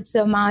around it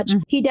so much.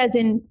 He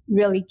doesn't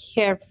really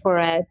care for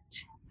it.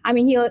 I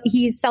mean,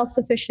 he's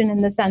self-sufficient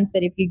in the sense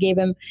that if you gave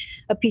him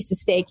a piece of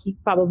steak, he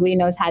probably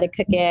knows how to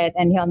cook it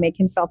and he'll make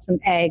himself some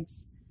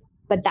eggs.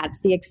 But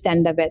that's the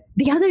extent of it.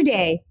 The other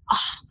day,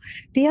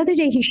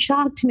 he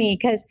shocked me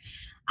because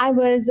I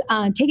was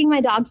taking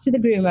my dogs to the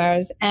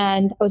groomers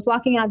and I was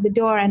walking out the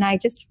door and I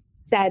just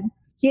said,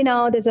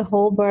 there's a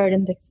whole bird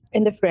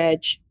in the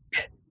fridge.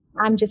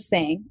 I'm just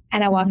saying.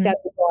 And I walked out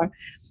the door.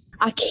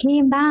 I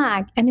came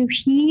back and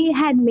he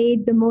had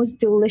made the most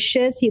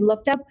delicious. He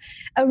looked up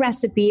a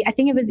recipe. I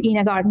think it was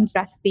Ina Garden's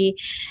recipe.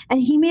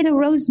 And he made a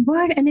roast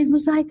bird and it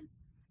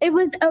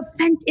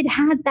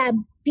had that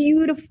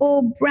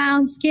beautiful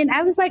brown skin.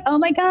 I was like, oh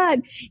my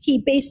God, he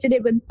basted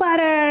it with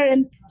butter.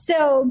 And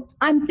so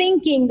I'm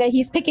thinking that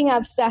he's picking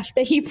up stuff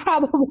that he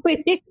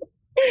probably...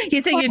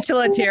 He's a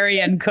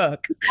utilitarian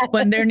cook.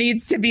 When there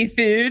needs to be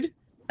food,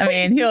 I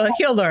mean,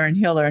 he'll learn.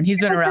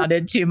 He's been around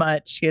it too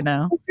much, you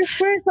know. It's the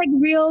first like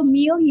real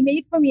meal he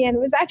made for me, and it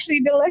was actually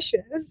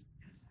delicious.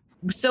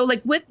 So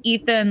like with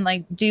Ethan,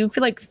 like, do you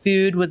feel like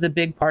food was a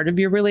big part of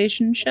your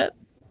relationship?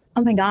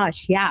 Oh my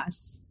gosh,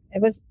 yes.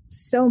 It was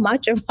so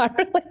much of our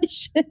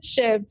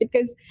relationship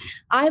because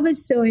I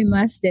was so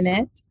immersed in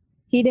it.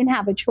 He didn't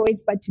have a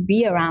choice but to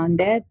be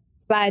around it.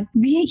 But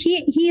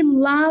he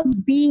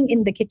loves being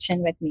in the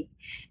kitchen with me.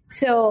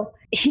 So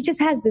he just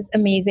has this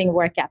amazing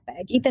work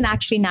ethic. Ethan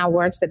actually now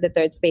works at the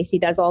Third Space. He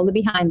does all the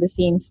behind the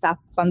scenes stuff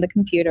on the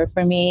computer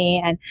for me.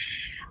 And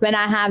when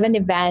I have an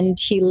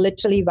event, he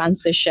literally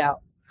runs the show.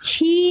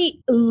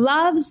 He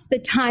loves the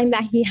time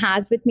that he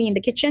has with me in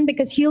the kitchen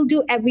because he'll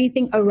do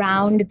everything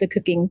around the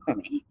cooking for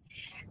me.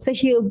 So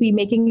he'll be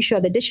making sure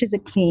the dishes are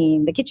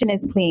clean, the kitchen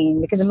is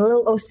clean, because I'm a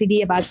little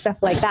OCD about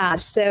stuff like that.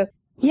 So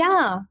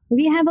yeah,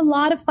 we have a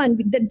lot of fun.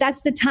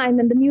 That's the time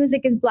when the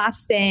music is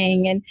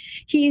blasting and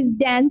he's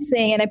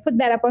dancing. And I put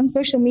that up on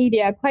social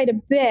media quite a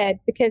bit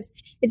because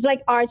it's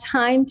like our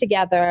time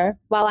together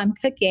while I'm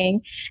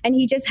cooking. And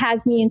he just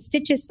has me in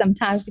stitches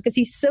sometimes because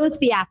he's so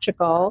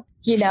theatrical,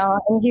 you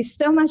know, and he's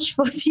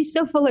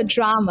so full of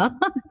drama.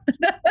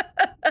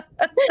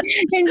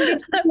 And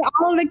between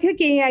all the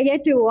cooking, I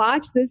get to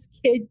watch this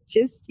kid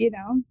just, you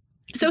know.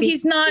 So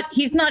he's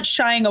not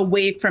shying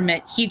away from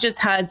it. He just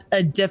has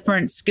a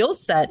different skill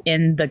set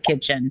in the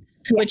kitchen,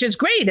 which is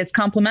great. It's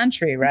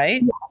complimentary,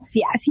 right?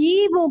 Yes.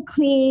 He will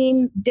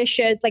clean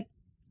dishes. Like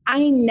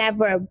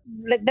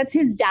that's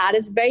his dad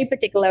is very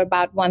particular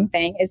about one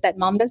thing is that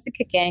mom does the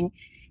cooking.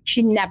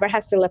 She never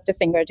has to lift a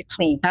finger to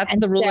clean. That's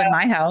the rule in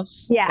my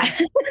house. Yeah.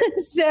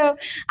 So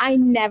I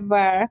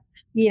never,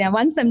 you know,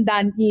 once I'm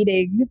done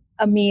eating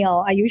a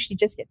meal, I usually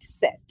just get to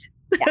sit.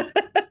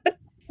 Yeah.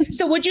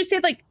 So would you say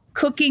like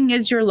cooking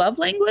is your love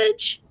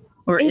language,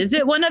 or is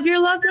it one of your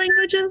love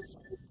languages?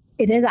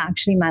 It is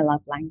actually my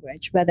love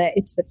language, whether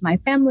it's with my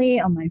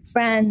family or my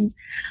friends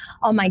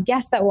or my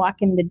guests that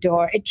walk in the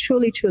door. It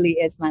truly, truly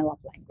is my love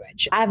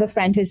language. I have a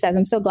friend who says,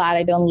 I'm so glad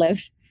I don't live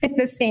in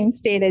the same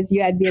state as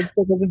you. I'd be as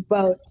big as a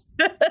boat.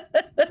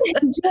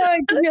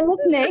 George, if you're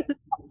listening.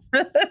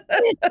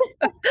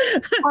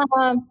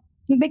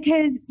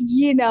 Because,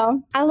 you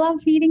know, I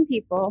love feeding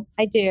people.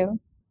 I do.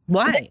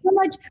 Why?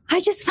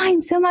 I just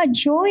find so much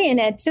joy in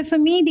it. So for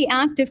me, the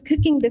act of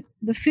cooking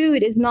the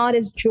food is not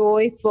as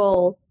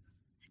joyful.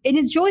 It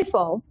is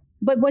joyful,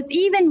 but what's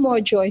even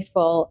more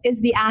joyful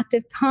is the act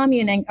of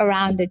communing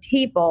around a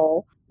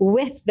table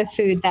with the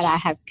food that I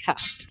have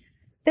cooked.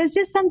 There's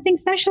just something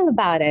special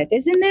about it,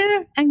 isn't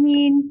there? I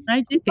mean,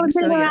 I do think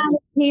so, around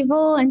a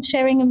table and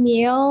sharing a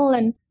meal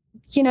and,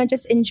 you know,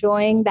 just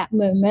enjoying that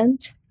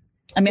moment.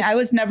 I mean, I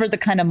was never the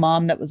kind of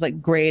mom that was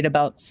like great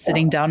about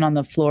sitting down on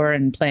the floor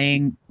and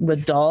playing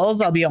with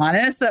dolls. I'll be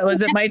honest. That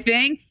wasn't my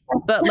thing.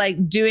 But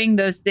like doing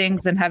those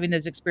things and having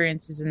those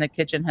experiences in the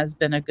kitchen has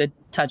been a good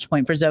touch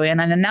point for Zoe. And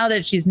now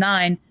that she's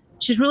 9,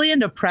 she's really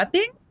into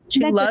prepping.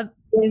 She loves.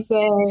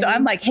 So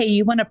I'm like, hey,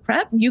 you want to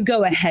prep? You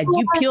go ahead.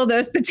 You peel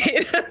those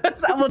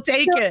potatoes. I will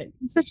take it.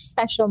 Such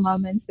special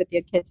moments with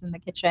your kids in the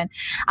kitchen.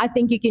 I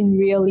think you can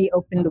really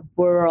open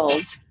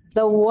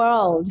the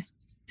world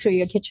through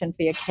your kitchen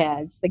for your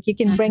kids. Like you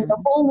can bring the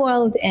whole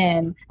world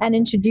in and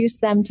introduce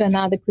them to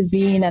another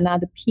cuisine,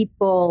 another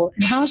people.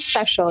 And how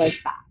special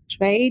is that,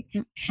 right?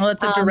 Well,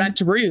 it's a direct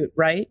route,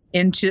 right?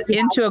 Into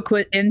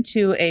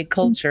a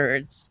culture.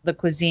 It's the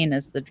cuisine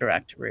is the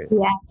direct route.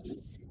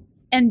 Yes.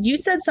 And you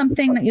said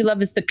something that you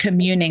love is the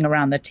communing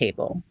around the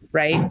table,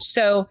 right?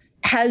 So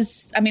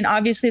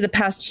obviously the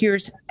past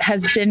years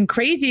has been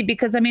crazy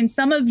because,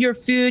 some of your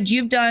food,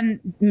 you've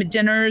done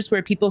dinners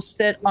where people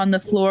sit on the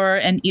floor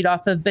and eat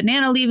off of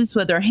banana leaves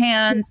with their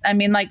hands.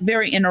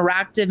 Very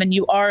interactive, and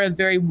you are a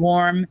very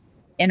warm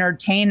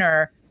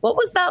entertainer. What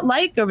was that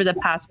like over the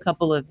past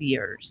couple of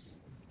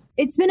years?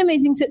 It's been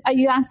amazing. So are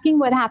you asking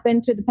what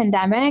happened through the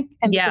pandemic?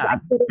 And yeah.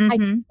 I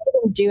couldn't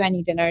do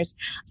any dinners.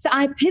 So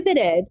I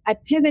pivoted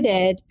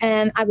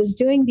and I was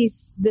doing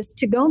this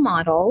to-go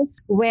model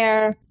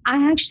where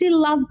I actually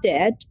loved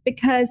it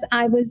because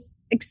I was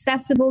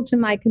accessible to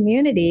my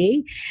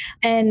community.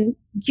 And,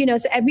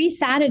 so every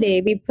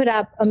Saturday we put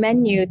up a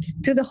menu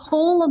to the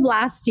whole of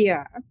last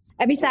year.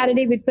 Every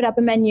Saturday we'd put up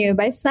a menu.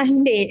 By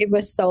Sunday, it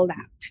was sold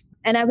out.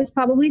 And I was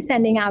probably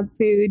sending out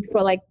food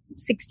for like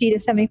 60 to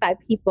 75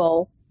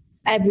 people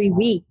every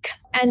week.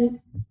 And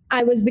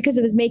because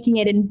I was making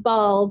it in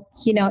bulk,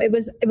 it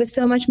was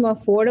so much more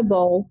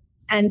affordable.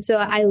 And so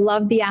I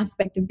love the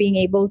aspect of being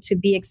able to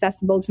be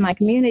accessible to my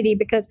community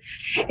because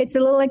it's a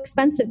little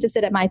expensive to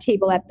sit at my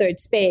table at Third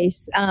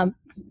Space.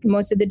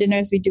 Most of the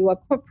dinners we do are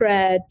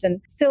corporate.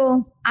 And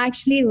so I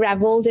actually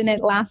reveled in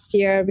it last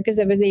year because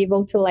I was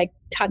able to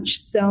touch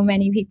so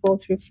many people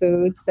through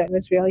food. So it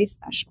was really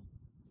special.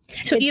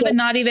 So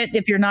not even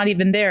if you're not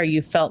even there,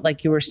 you felt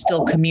like you were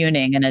still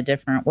communing in a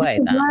different way.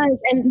 It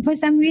was. And for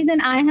some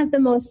reason, I have the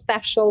most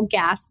special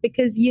guests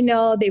because,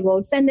 they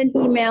will send an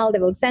email, they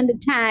will send a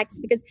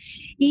text because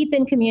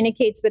Ethan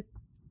communicates with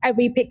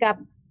every pickup.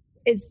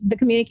 The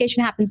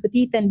communication happens with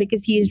Ethan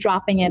because he's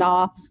dropping it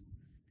off.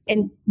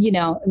 And,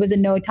 it was a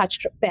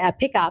no-touch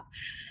pickup.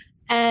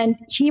 And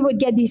he would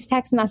get these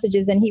text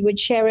messages and he would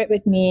share it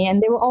with me.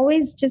 And they were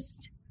always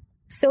just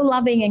so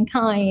loving and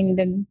kind.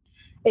 And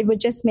it would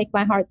just make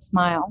my heart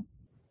smile.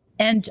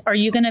 And are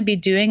you going to be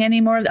doing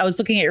any more? I was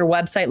looking at your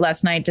website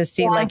last night to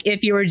see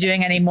if you were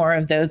doing any more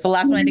of those. The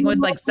last one I think was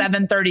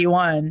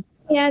 731.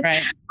 Yes.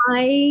 Right?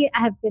 I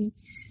have been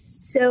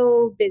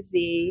so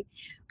busy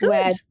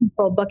with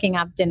people booking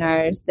up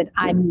dinners that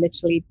I'm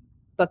literally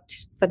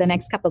booked for the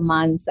next couple of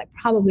months. I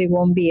probably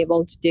won't be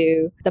able to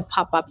do the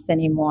pop-ups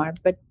anymore.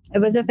 But it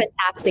was a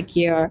fantastic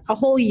year, a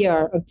whole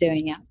year of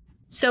doing it.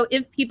 So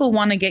if people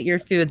want to get your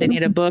food, they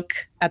need a book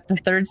at the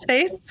third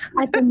space?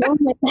 At the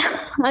moment,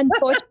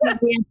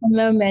 unfortunately, at the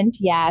moment,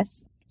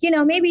 yes.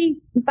 Maybe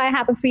if I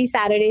have a free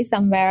Saturday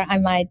somewhere, I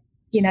might,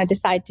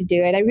 decide to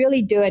do it. I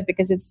really do it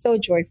because it's so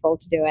joyful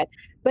to do it.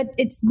 But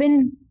it's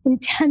been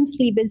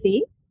intensely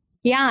busy.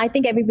 Yeah, I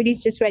think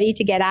everybody's just ready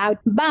to get out.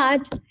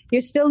 But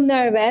you're still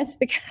nervous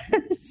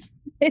because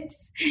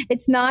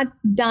it's not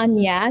done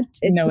yet.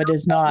 It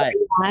is not.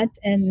 Yet.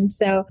 And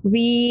so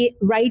we,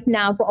 right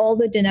now, for all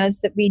the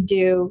dinners that we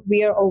do,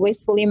 we are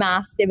always fully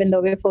masked, even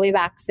though we're fully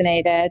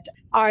vaccinated.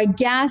 Our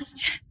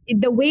guests,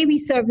 the way we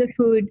serve the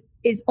food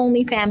is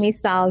only family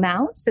style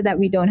now, so that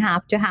we don't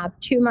have to have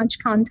too much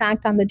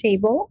contact on the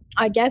table.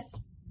 Our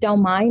guests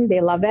don't mind.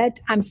 They love it.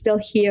 I'm still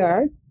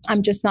here.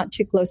 I'm just not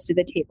too close to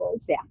the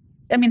tables. Yeah.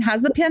 I mean,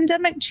 has the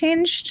pandemic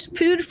changed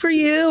food for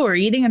you or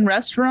eating in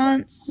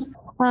restaurants?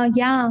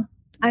 Yeah.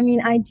 I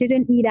mean, I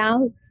didn't eat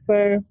out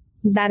for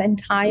that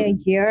entire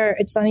year.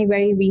 It's only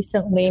very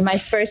recently. My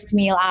first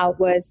meal out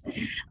was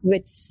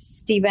with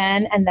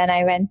Steven, and then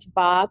I went to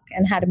Buck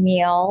and had a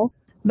meal.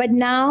 But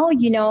now,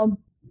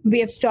 we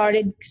have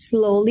started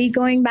slowly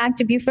going back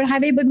to Buford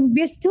Highway, but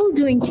we're still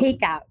doing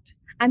takeout.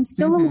 I'm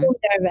still a little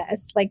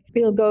nervous. Like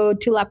we'll go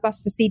to La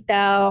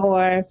Pastorcita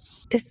or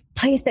this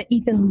place that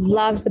Ethan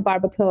loves the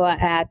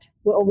barbacoa at.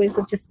 We'll always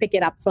just pick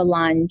it up for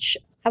lunch.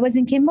 I was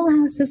in Kimball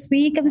House this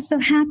week. I was so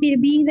happy to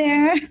be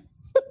there.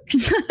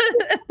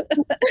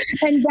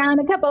 And down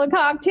a couple of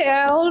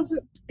cocktails.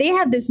 They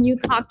have this new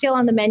cocktail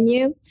on the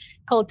menu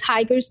called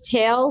Tiger's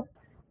Tail.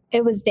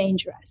 It was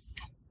dangerous.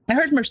 I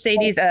heard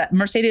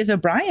Mercedes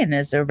O'Brien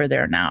is over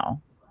there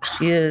now.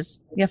 She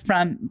is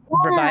from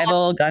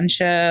Revival, Gun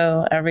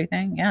Show,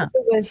 everything. Yeah.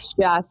 It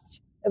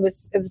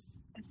was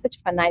such a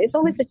fun night. It's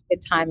always such a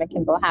good time at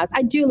Kimball House.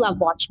 I do love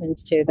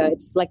Watchman's too, though.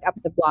 It's like up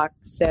the block.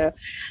 So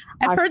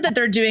I've heard that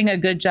they're doing a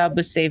good job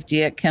with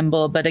safety at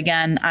Kimball. But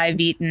again, I've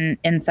eaten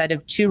inside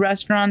of 2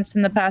 restaurants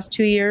in the past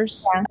 2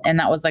 years. Yeah. And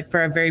that was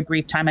for a very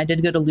brief time. I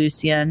did go to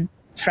Lucian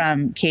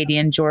from Katie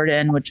and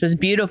Jordan, which was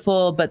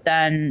beautiful. But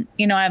then,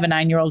 I have a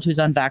 9-year-old who's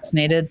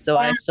unvaccinated. So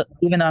I still,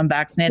 even though I'm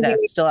vaccinated, I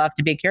still have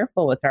to be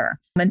careful with her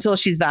until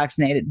she's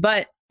vaccinated.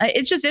 But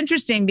it's just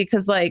interesting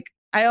because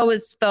I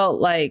always felt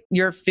like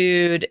your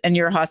food and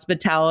your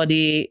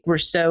hospitality were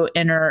so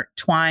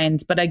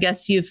intertwined, but I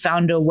guess you've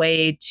found a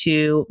way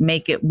to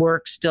make it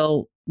work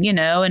still, in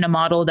a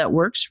model that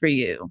works for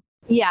you.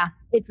 Yeah,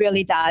 it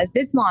really does.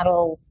 This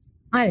model,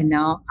 I don't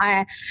know.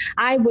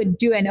 I would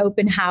do an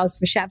open house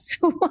for chefs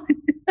who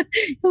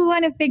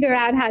want to figure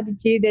out how to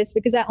do this,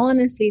 because I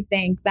honestly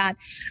think that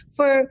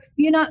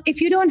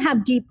if you don't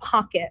have deep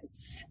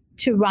pockets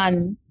to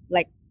run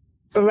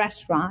a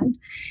restaurant,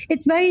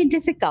 it's very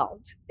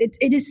difficult.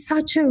 It is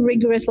such a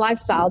rigorous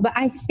lifestyle, but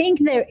I think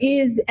there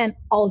is an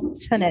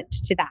alternate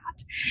to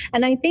that.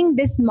 And I think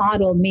this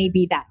model may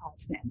be that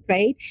alternate,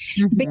 right?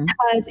 Mm-hmm.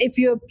 Because if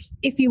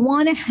you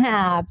want to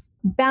have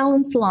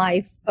balanced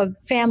life of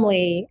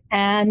family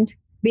and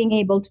being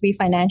able to be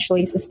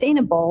financially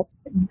sustainable,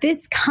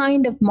 this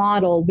kind of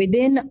model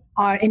within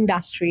our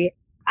industry,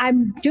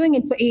 I'm doing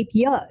it for 8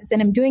 years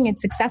and I'm doing it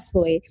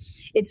successfully.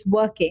 It's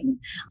working.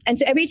 And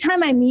so every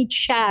time I meet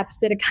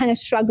chefs that are kind of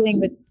struggling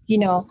with,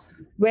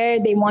 where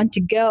they want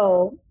to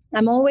go,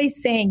 I'm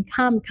always saying,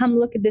 come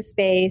look at this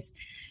space.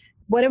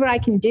 Whatever I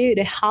can do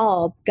to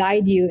help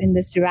guide you in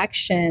this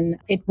direction,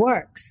 it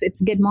works. It's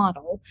a good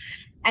model.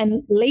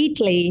 And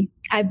lately,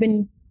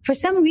 for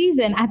some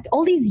reason, I have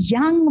all these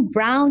young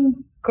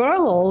brown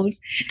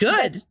girls.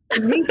 Good.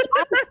 Reach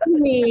out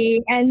to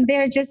me, and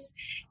they're just,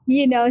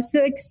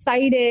 so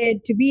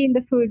excited to be in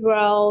the food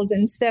world.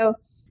 And so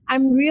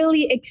I'm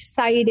really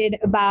excited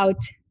about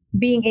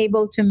being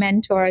able to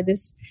mentor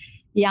this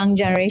young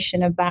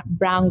generation of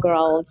brown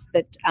girls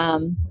that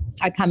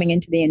are coming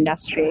into the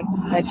industry.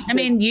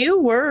 You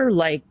were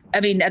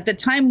at the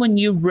time when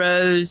you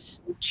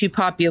rose to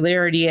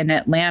popularity in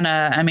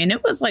Atlanta,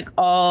 it was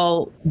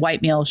all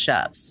white male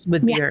chefs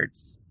with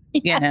beards.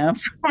 Yes.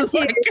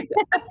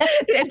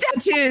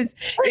 Tattoos,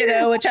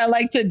 which I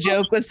like to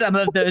joke with some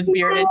of those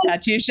bearded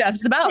tattoo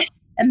chefs about.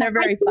 And they're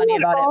very funny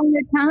about it. All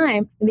the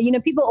time.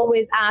 People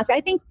always ask, I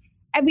think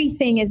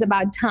everything is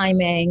about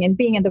timing and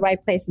being in the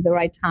right place at the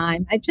right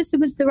time. It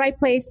was the right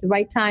place, the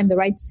right time, the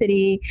right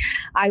city.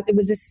 It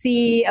was a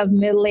sea of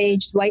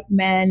middle-aged white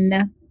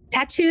men,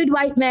 tattooed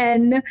white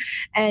men,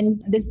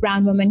 and this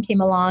brown woman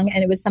came along,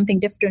 and it was something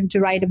different to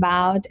write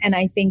about. And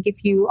I think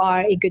if you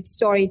are a good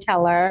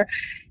storyteller,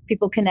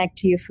 people connect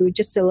to your food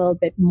just a little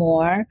bit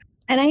more.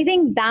 And I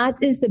think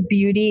that is the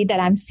beauty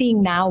that I'm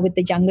seeing now with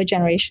the younger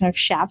generation of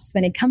chefs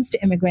when it comes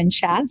to immigrant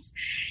chefs,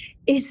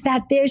 is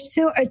that they're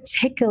so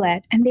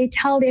articulate and they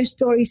tell their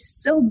stories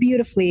so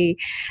beautifully.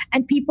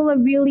 And people are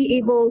really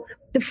able,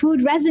 the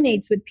food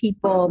resonates with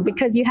people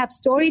because you have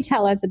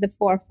storytellers at the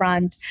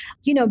forefront,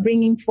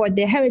 bringing forth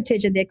their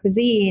heritage and their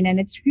cuisine. And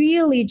it's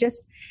really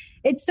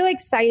it's so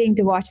exciting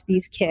to watch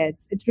these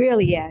kids. It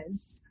really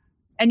is.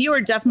 And you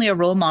are definitely a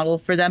role model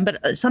for them.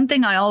 But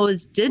something I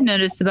always did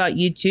notice about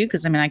you too,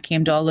 because I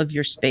came to all of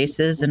your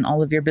spaces and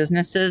all of your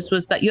businesses,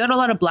 was that you had a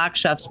lot of Black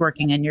chefs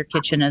working in your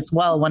kitchen as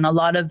well, when a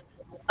lot of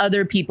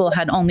other people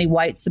had only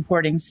white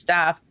supporting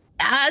staff.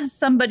 As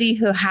somebody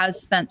who has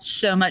spent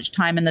so much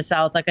time in the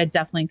South, I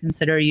definitely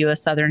consider you a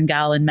Southern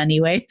gal in many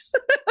ways.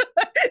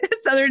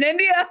 Southern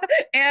India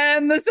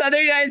and the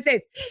Southern United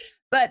States.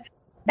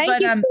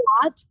 Thank you for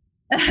that.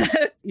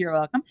 You're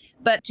welcome.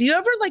 But do you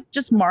ever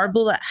just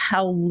marvel at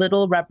how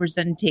little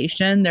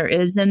representation there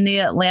is in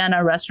the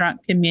Atlanta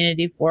restaurant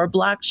community for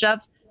Black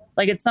chefs?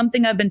 It's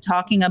something I've been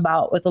talking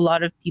about with a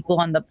lot of people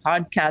on the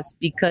podcast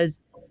because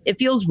it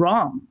feels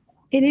wrong.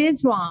 It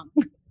is wrong.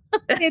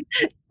 It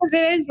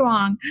is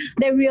wrong.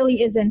 There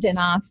really isn't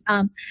enough.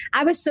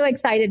 I was so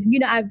excited.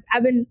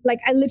 I've been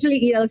I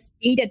literally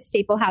eat at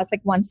Staple House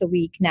once a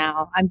week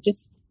now. I'm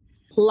just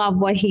love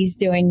what he's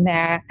doing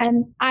there.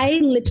 And I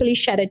literally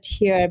shed a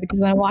tear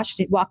because when I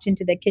walked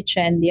into the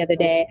kitchen the other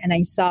day and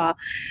I saw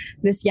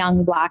this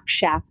young Black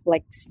chef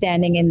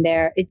standing in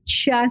there, it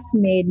just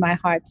made my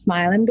heart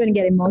smile. I'm going to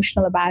get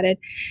emotional about it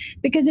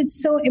because it's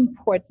so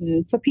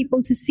important for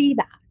people to see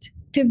that,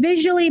 to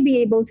visually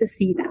be able to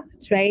see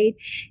that, right?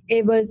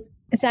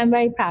 So I'm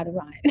very proud of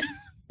Ryan.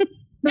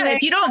 Yeah,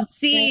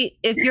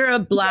 if you're a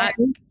Black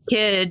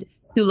kid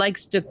who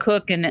likes to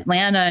cook in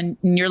Atlanta and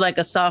you're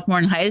a sophomore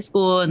in high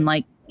school and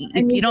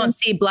if you don't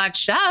see Black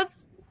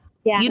chefs,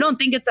 you don't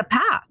think it's a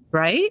path,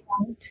 right?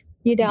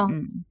 You don't.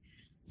 Mm-hmm.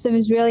 So it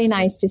was really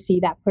nice to see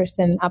that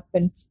person up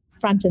in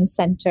front and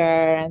center.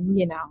 And,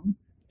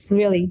 it's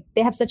really,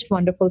 they have such a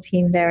wonderful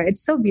team there.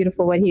 It's so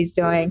beautiful what he's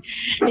doing.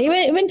 And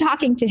even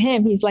talking to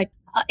him, he's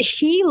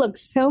he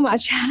looks so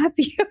much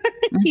happier.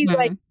 Mm-hmm. He's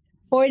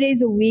 4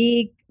 days a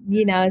week,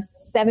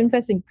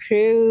 7-person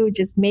crew,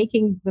 just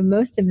making the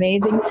most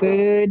amazing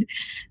food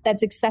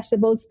that's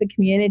accessible to the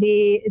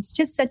community. It's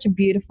just such a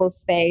beautiful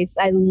space.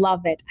 I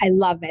love it. I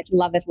love it.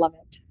 Love it. Love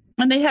it.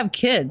 And they have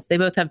kids. They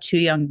both have two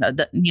young,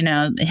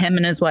 him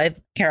and his wife,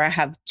 Kara,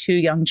 have two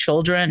young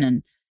children,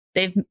 and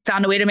they've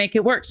found a way to make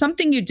it work.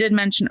 Something you did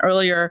mention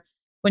earlier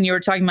when you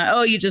were talking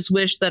about, you just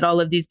wish that all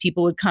of these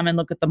people would come and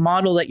look at the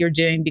model that you're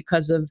doing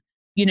because of,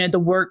 the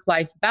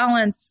work-life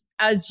balance.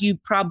 As you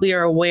probably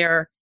are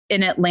aware,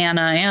 in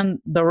Atlanta and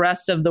the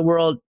rest of the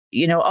world,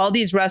 all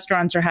these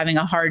restaurants are having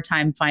a hard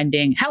time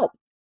finding help.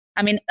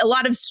 A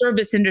lot of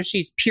service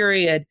industries,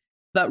 period,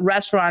 but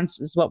restaurants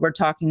is what we're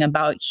talking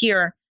about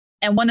here.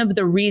 And one of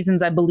the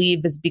reasons I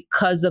believe is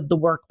because of the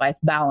work-life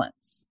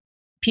balance.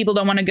 People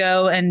don't want to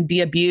go and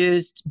be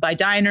abused by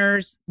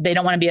diners. They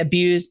don't want to be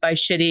abused by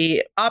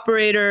shitty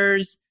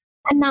operators.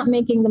 And not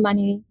making the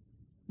money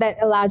that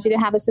allows you to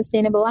have a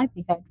sustainable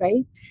livelihood,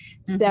 right?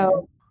 Mm-hmm.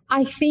 So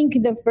I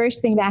think the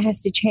first thing that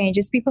has to change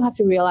is people have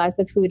to realize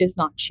that food is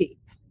not cheap.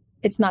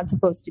 It's not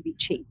supposed to be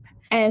cheap.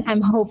 And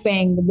I'm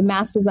hoping that the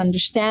masses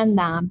understand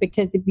that,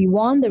 because if we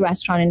want the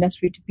restaurant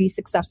industry to be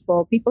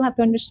successful, people have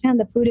to understand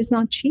that food is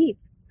not cheap.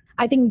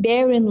 I think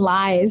therein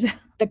lies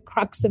the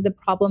crux of the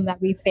problem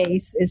that we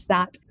face, is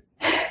that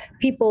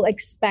people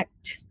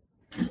expect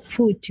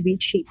food to be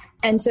cheap.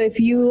 And so if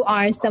you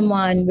are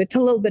someone with a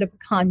little bit of a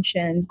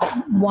conscience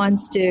that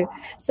wants to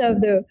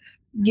serve the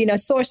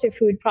source your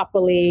food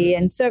properly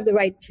and serve the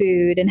right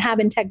food and have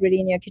integrity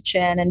in your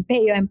kitchen and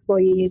pay your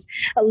employees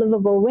a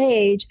livable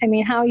wage.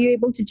 How are you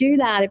able to do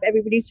that if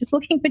everybody's just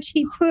looking for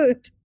cheap food?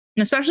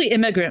 Especially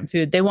immigrant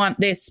food.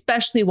 They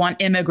especially want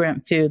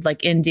immigrant food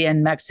like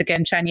Indian,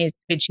 Mexican, Chinese to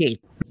be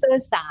cheap. So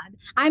sad.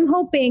 I'm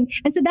hoping.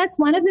 And so that's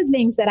one of the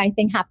things that I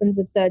think happens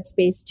at Third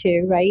Space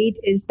too, right?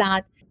 Is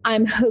that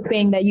I'm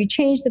hoping that you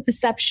change the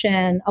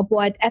perception of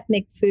what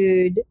ethnic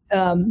food,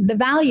 the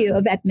value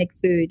of ethnic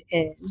food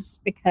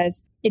is,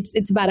 because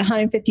it's about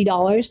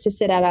 $150 to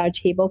sit at our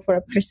table for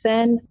a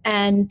person.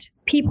 And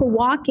people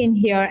walk in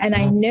here and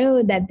I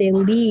know that they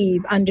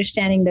leave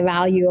understanding the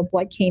value of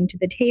what came to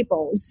the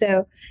table.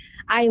 So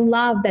I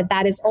love that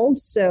that is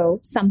also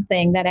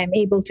something that I'm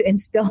able to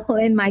instill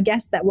in my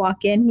guests that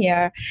walk in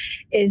here,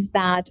 is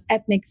that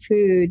ethnic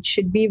food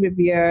should be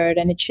revered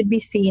and it should be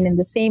seen in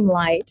the same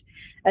light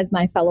as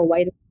my fellow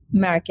white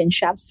American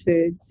chefs'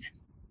 foods.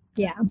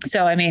 Yeah.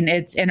 So,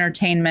 it's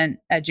entertainment,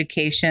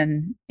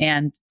 education,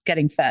 and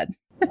getting fed.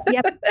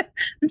 Yep.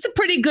 That's a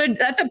pretty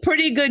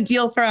good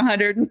deal for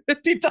 $150.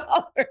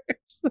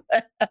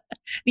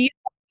 You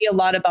see a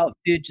lot about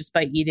food just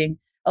by eating,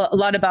 a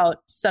lot about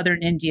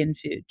Southern Indian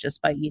food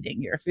just by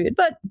eating your food,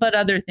 but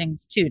other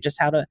things too, just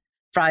how to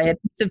fry a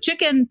piece of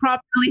chicken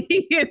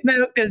properly,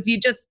 because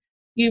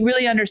you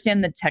really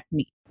understand the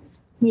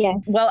techniques. Yeah.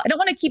 Well, I don't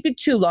want to keep you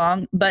too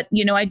long, but,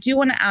 I do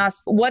want to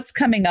ask what's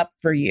coming up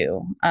for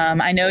you.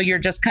 I know you're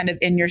just kind of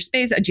in your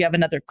space. Do you have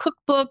another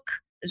cookbook?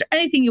 Is there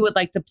anything you would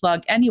like to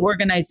plug? Any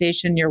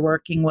organization you're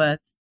working with?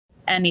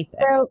 Anything?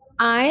 So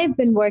I've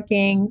been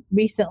working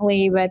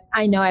recently with,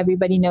 I know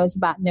everybody knows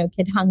about No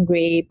Kid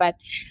Hungry, but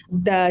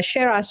the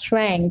Share Our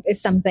Strength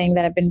is something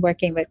that I've been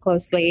working with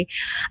closely.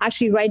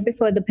 Actually, right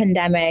before the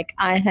pandemic,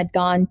 I had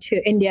gone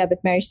to India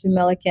with Mary Sue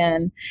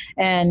Milliken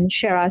and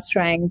Share Our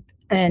Strength.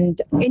 And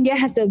India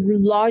has the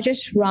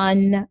largest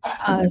run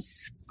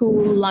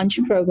school lunch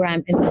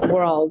program in the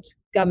world,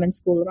 government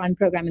school run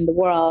program in the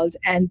world.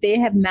 And they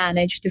have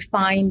managed to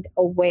find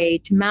a way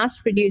to mass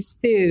produce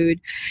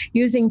food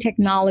using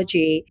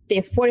technology.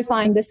 They're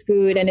fortifying this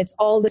food, and it's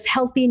all this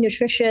healthy,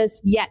 nutritious,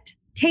 yet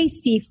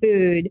tasty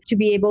food to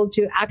be able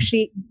to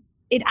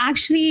it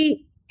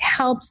actually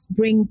helps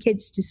bring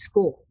kids to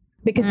school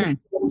because the food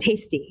is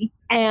tasty.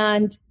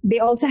 And they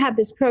also have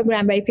this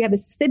program where if you have a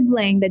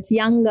sibling that's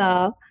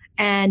younger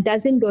and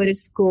doesn't go to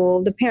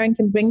school, the parent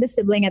can bring the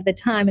sibling at the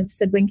time, and the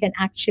sibling can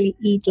actually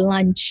eat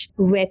lunch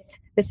with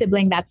the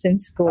sibling that's in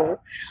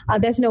school.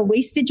 There's no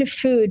wastage of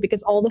food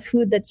because all the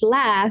food that's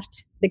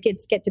left, the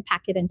kids get to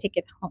pack it and take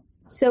it home.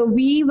 So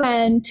we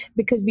went,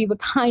 because we were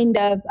kind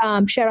of,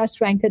 Share Our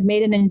Strength had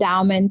made an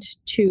endowment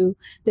to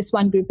this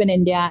one group in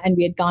India, and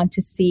we had gone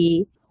to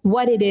see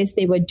what it is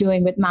they were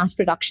doing with mass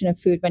production of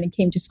food when it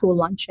came to school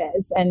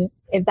lunches, and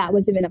if that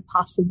was even a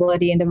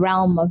possibility in the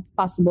realm of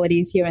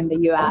possibilities here in the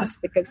US,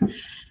 because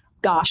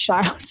gosh,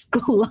 our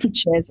school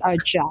lunches are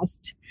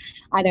just,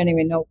 I don't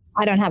even know,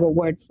 I don't have a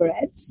word for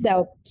it.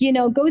 So,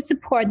 go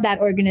support that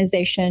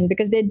organization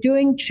because they're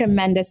doing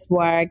tremendous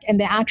work and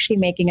they're actually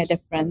making a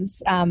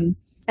difference. And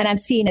I've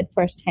seen it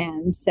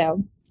firsthand.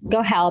 So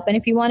go help. And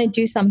if you want to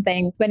do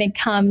something when it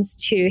comes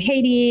to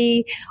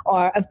Haiti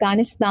or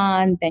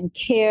Afghanistan, then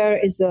CARE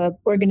is an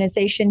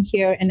organization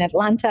here in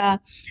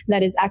Atlanta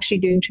that is actually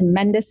doing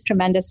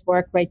tremendous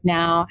work right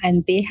now.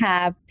 And they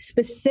have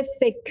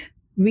specific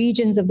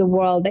regions of the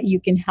world that you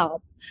can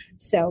help.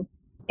 So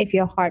if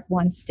your heart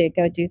wants to,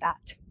 go do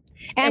that.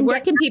 And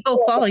where can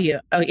people follow you?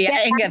 Oh,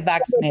 yeah, and get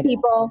vaccinated.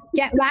 People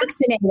get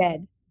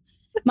vaccinated.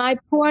 My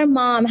poor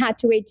mom had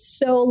to wait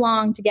so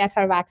long to get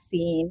her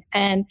vaccine.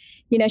 And,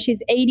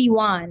 she's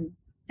 81.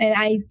 And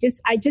I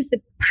just the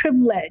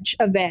privilege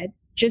of it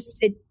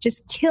just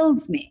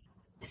kills me.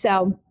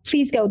 So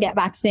please go get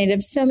vaccinated.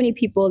 There's so many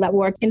people that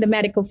work in the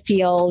medical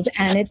field,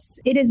 and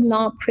it is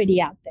not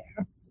pretty out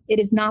there. It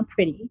is not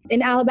pretty.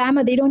 In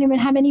Alabama, they don't even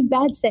have any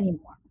beds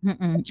anymore.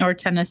 Or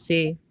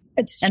Tennessee.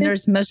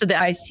 There's most of the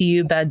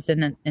ICU beds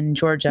in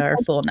Georgia are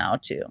full now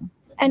too.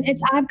 And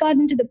I've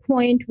gotten to the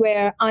point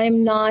where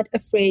I'm not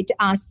afraid to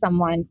ask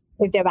someone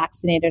if they're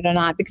vaccinated or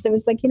not, because I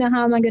was like,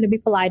 how am I going to be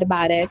polite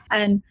about it?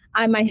 And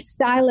I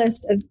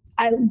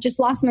just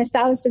lost my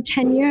stylist of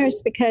 10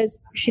 years because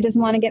she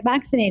doesn't want to get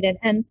vaccinated.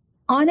 And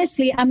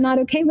honestly, I'm not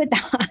okay with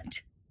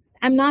that.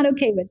 I'm not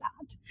okay with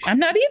that. I'm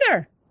not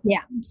either.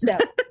 Yeah. So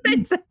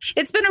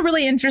it's been a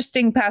really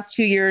interesting past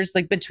 2 years,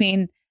 like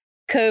between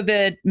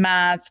COVID,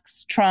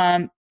 masks,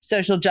 Trump,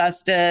 social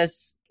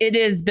justice. It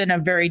has been a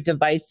very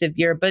divisive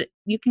year, but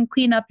you can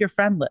clean up your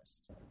friend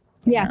list.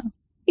 Yes.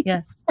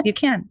 Yes, you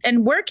can.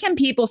 And where can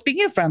people,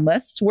 speaking of friend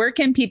lists, where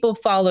can people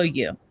follow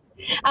you?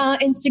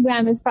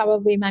 Instagram is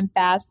probably my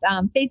best.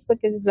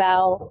 Facebook as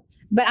well,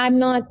 but I'm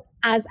not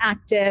as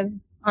active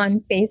on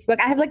Facebook.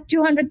 I have like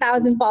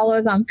 200,000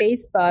 followers on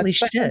Facebook. Holy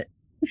shit.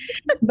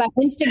 But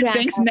Instagram.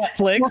 Thanks,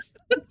 Netflix.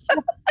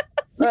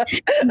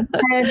 And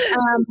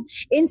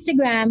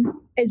Instagram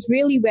is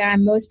really where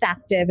I'm most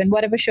active, and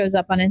whatever shows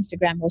up on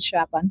Instagram will show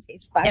up on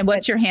Facebook. And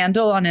what's your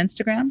handle on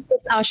Instagram?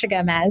 It's Asha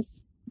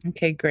Gomez.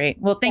 Okay, great.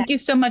 Well, thank you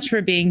so much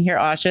for being here,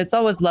 Asha. It's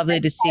always lovely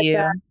to see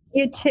you.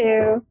 You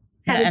too.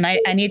 Yeah, and I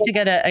need to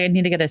get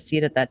a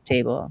seat at that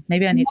table.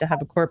 Maybe I need to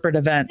have a corporate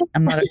event.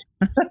 I'm not.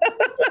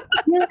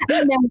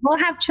 We'll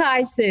have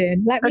chai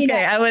soon. Let me know.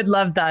 I would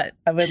love that.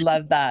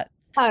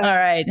 All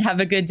right.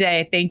 Have a good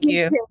day. Thank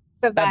you.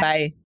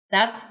 Bye-bye.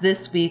 That's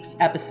this week's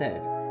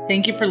episode.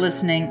 Thank you for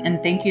listening,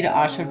 and thank you to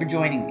Asha for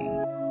joining me.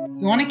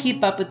 If you want to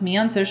keep up with me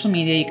on social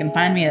media, you can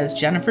find me as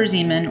Jennifer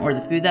Zeman or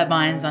The Food That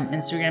Binds on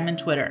Instagram and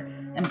Twitter.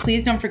 And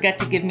please don't forget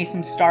to give me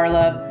some star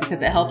love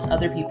because it helps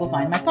other people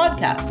find my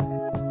podcast.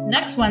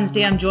 Next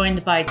Wednesday, I'm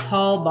joined by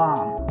Tal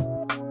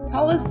Baum.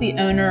 Tal is the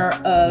owner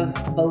of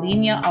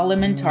Balinia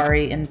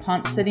Alimentari in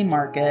Ponce City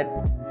Market,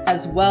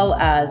 as well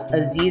as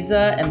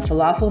Aziza and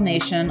Falafel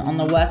Nation on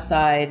the west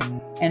side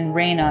and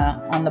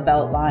Reina on the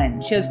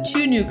Beltline. She has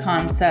 2 new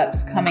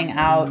concepts coming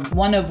out,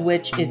 one of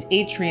which is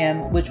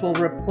Atrium, which will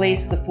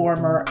replace the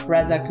former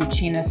Reza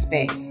Cucina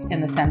space in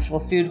the Central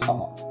Food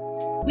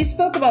Hall. We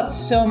spoke about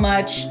so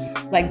much,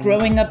 like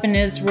growing up in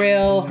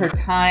Israel, her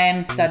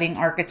time studying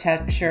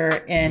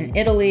architecture in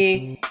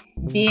Italy,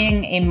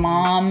 being a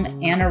mom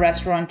and a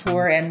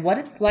restaurateur, and what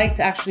it's like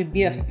to actually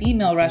be a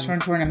female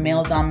restaurateur in a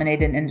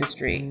male-dominated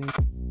industry.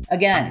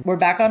 Again, we're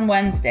back on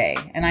Wednesday,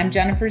 and I'm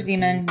Jennifer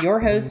Zeman, your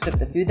host of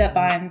The Food That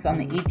Binds on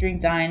the Eat,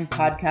 Drink, Dine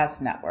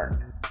podcast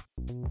network.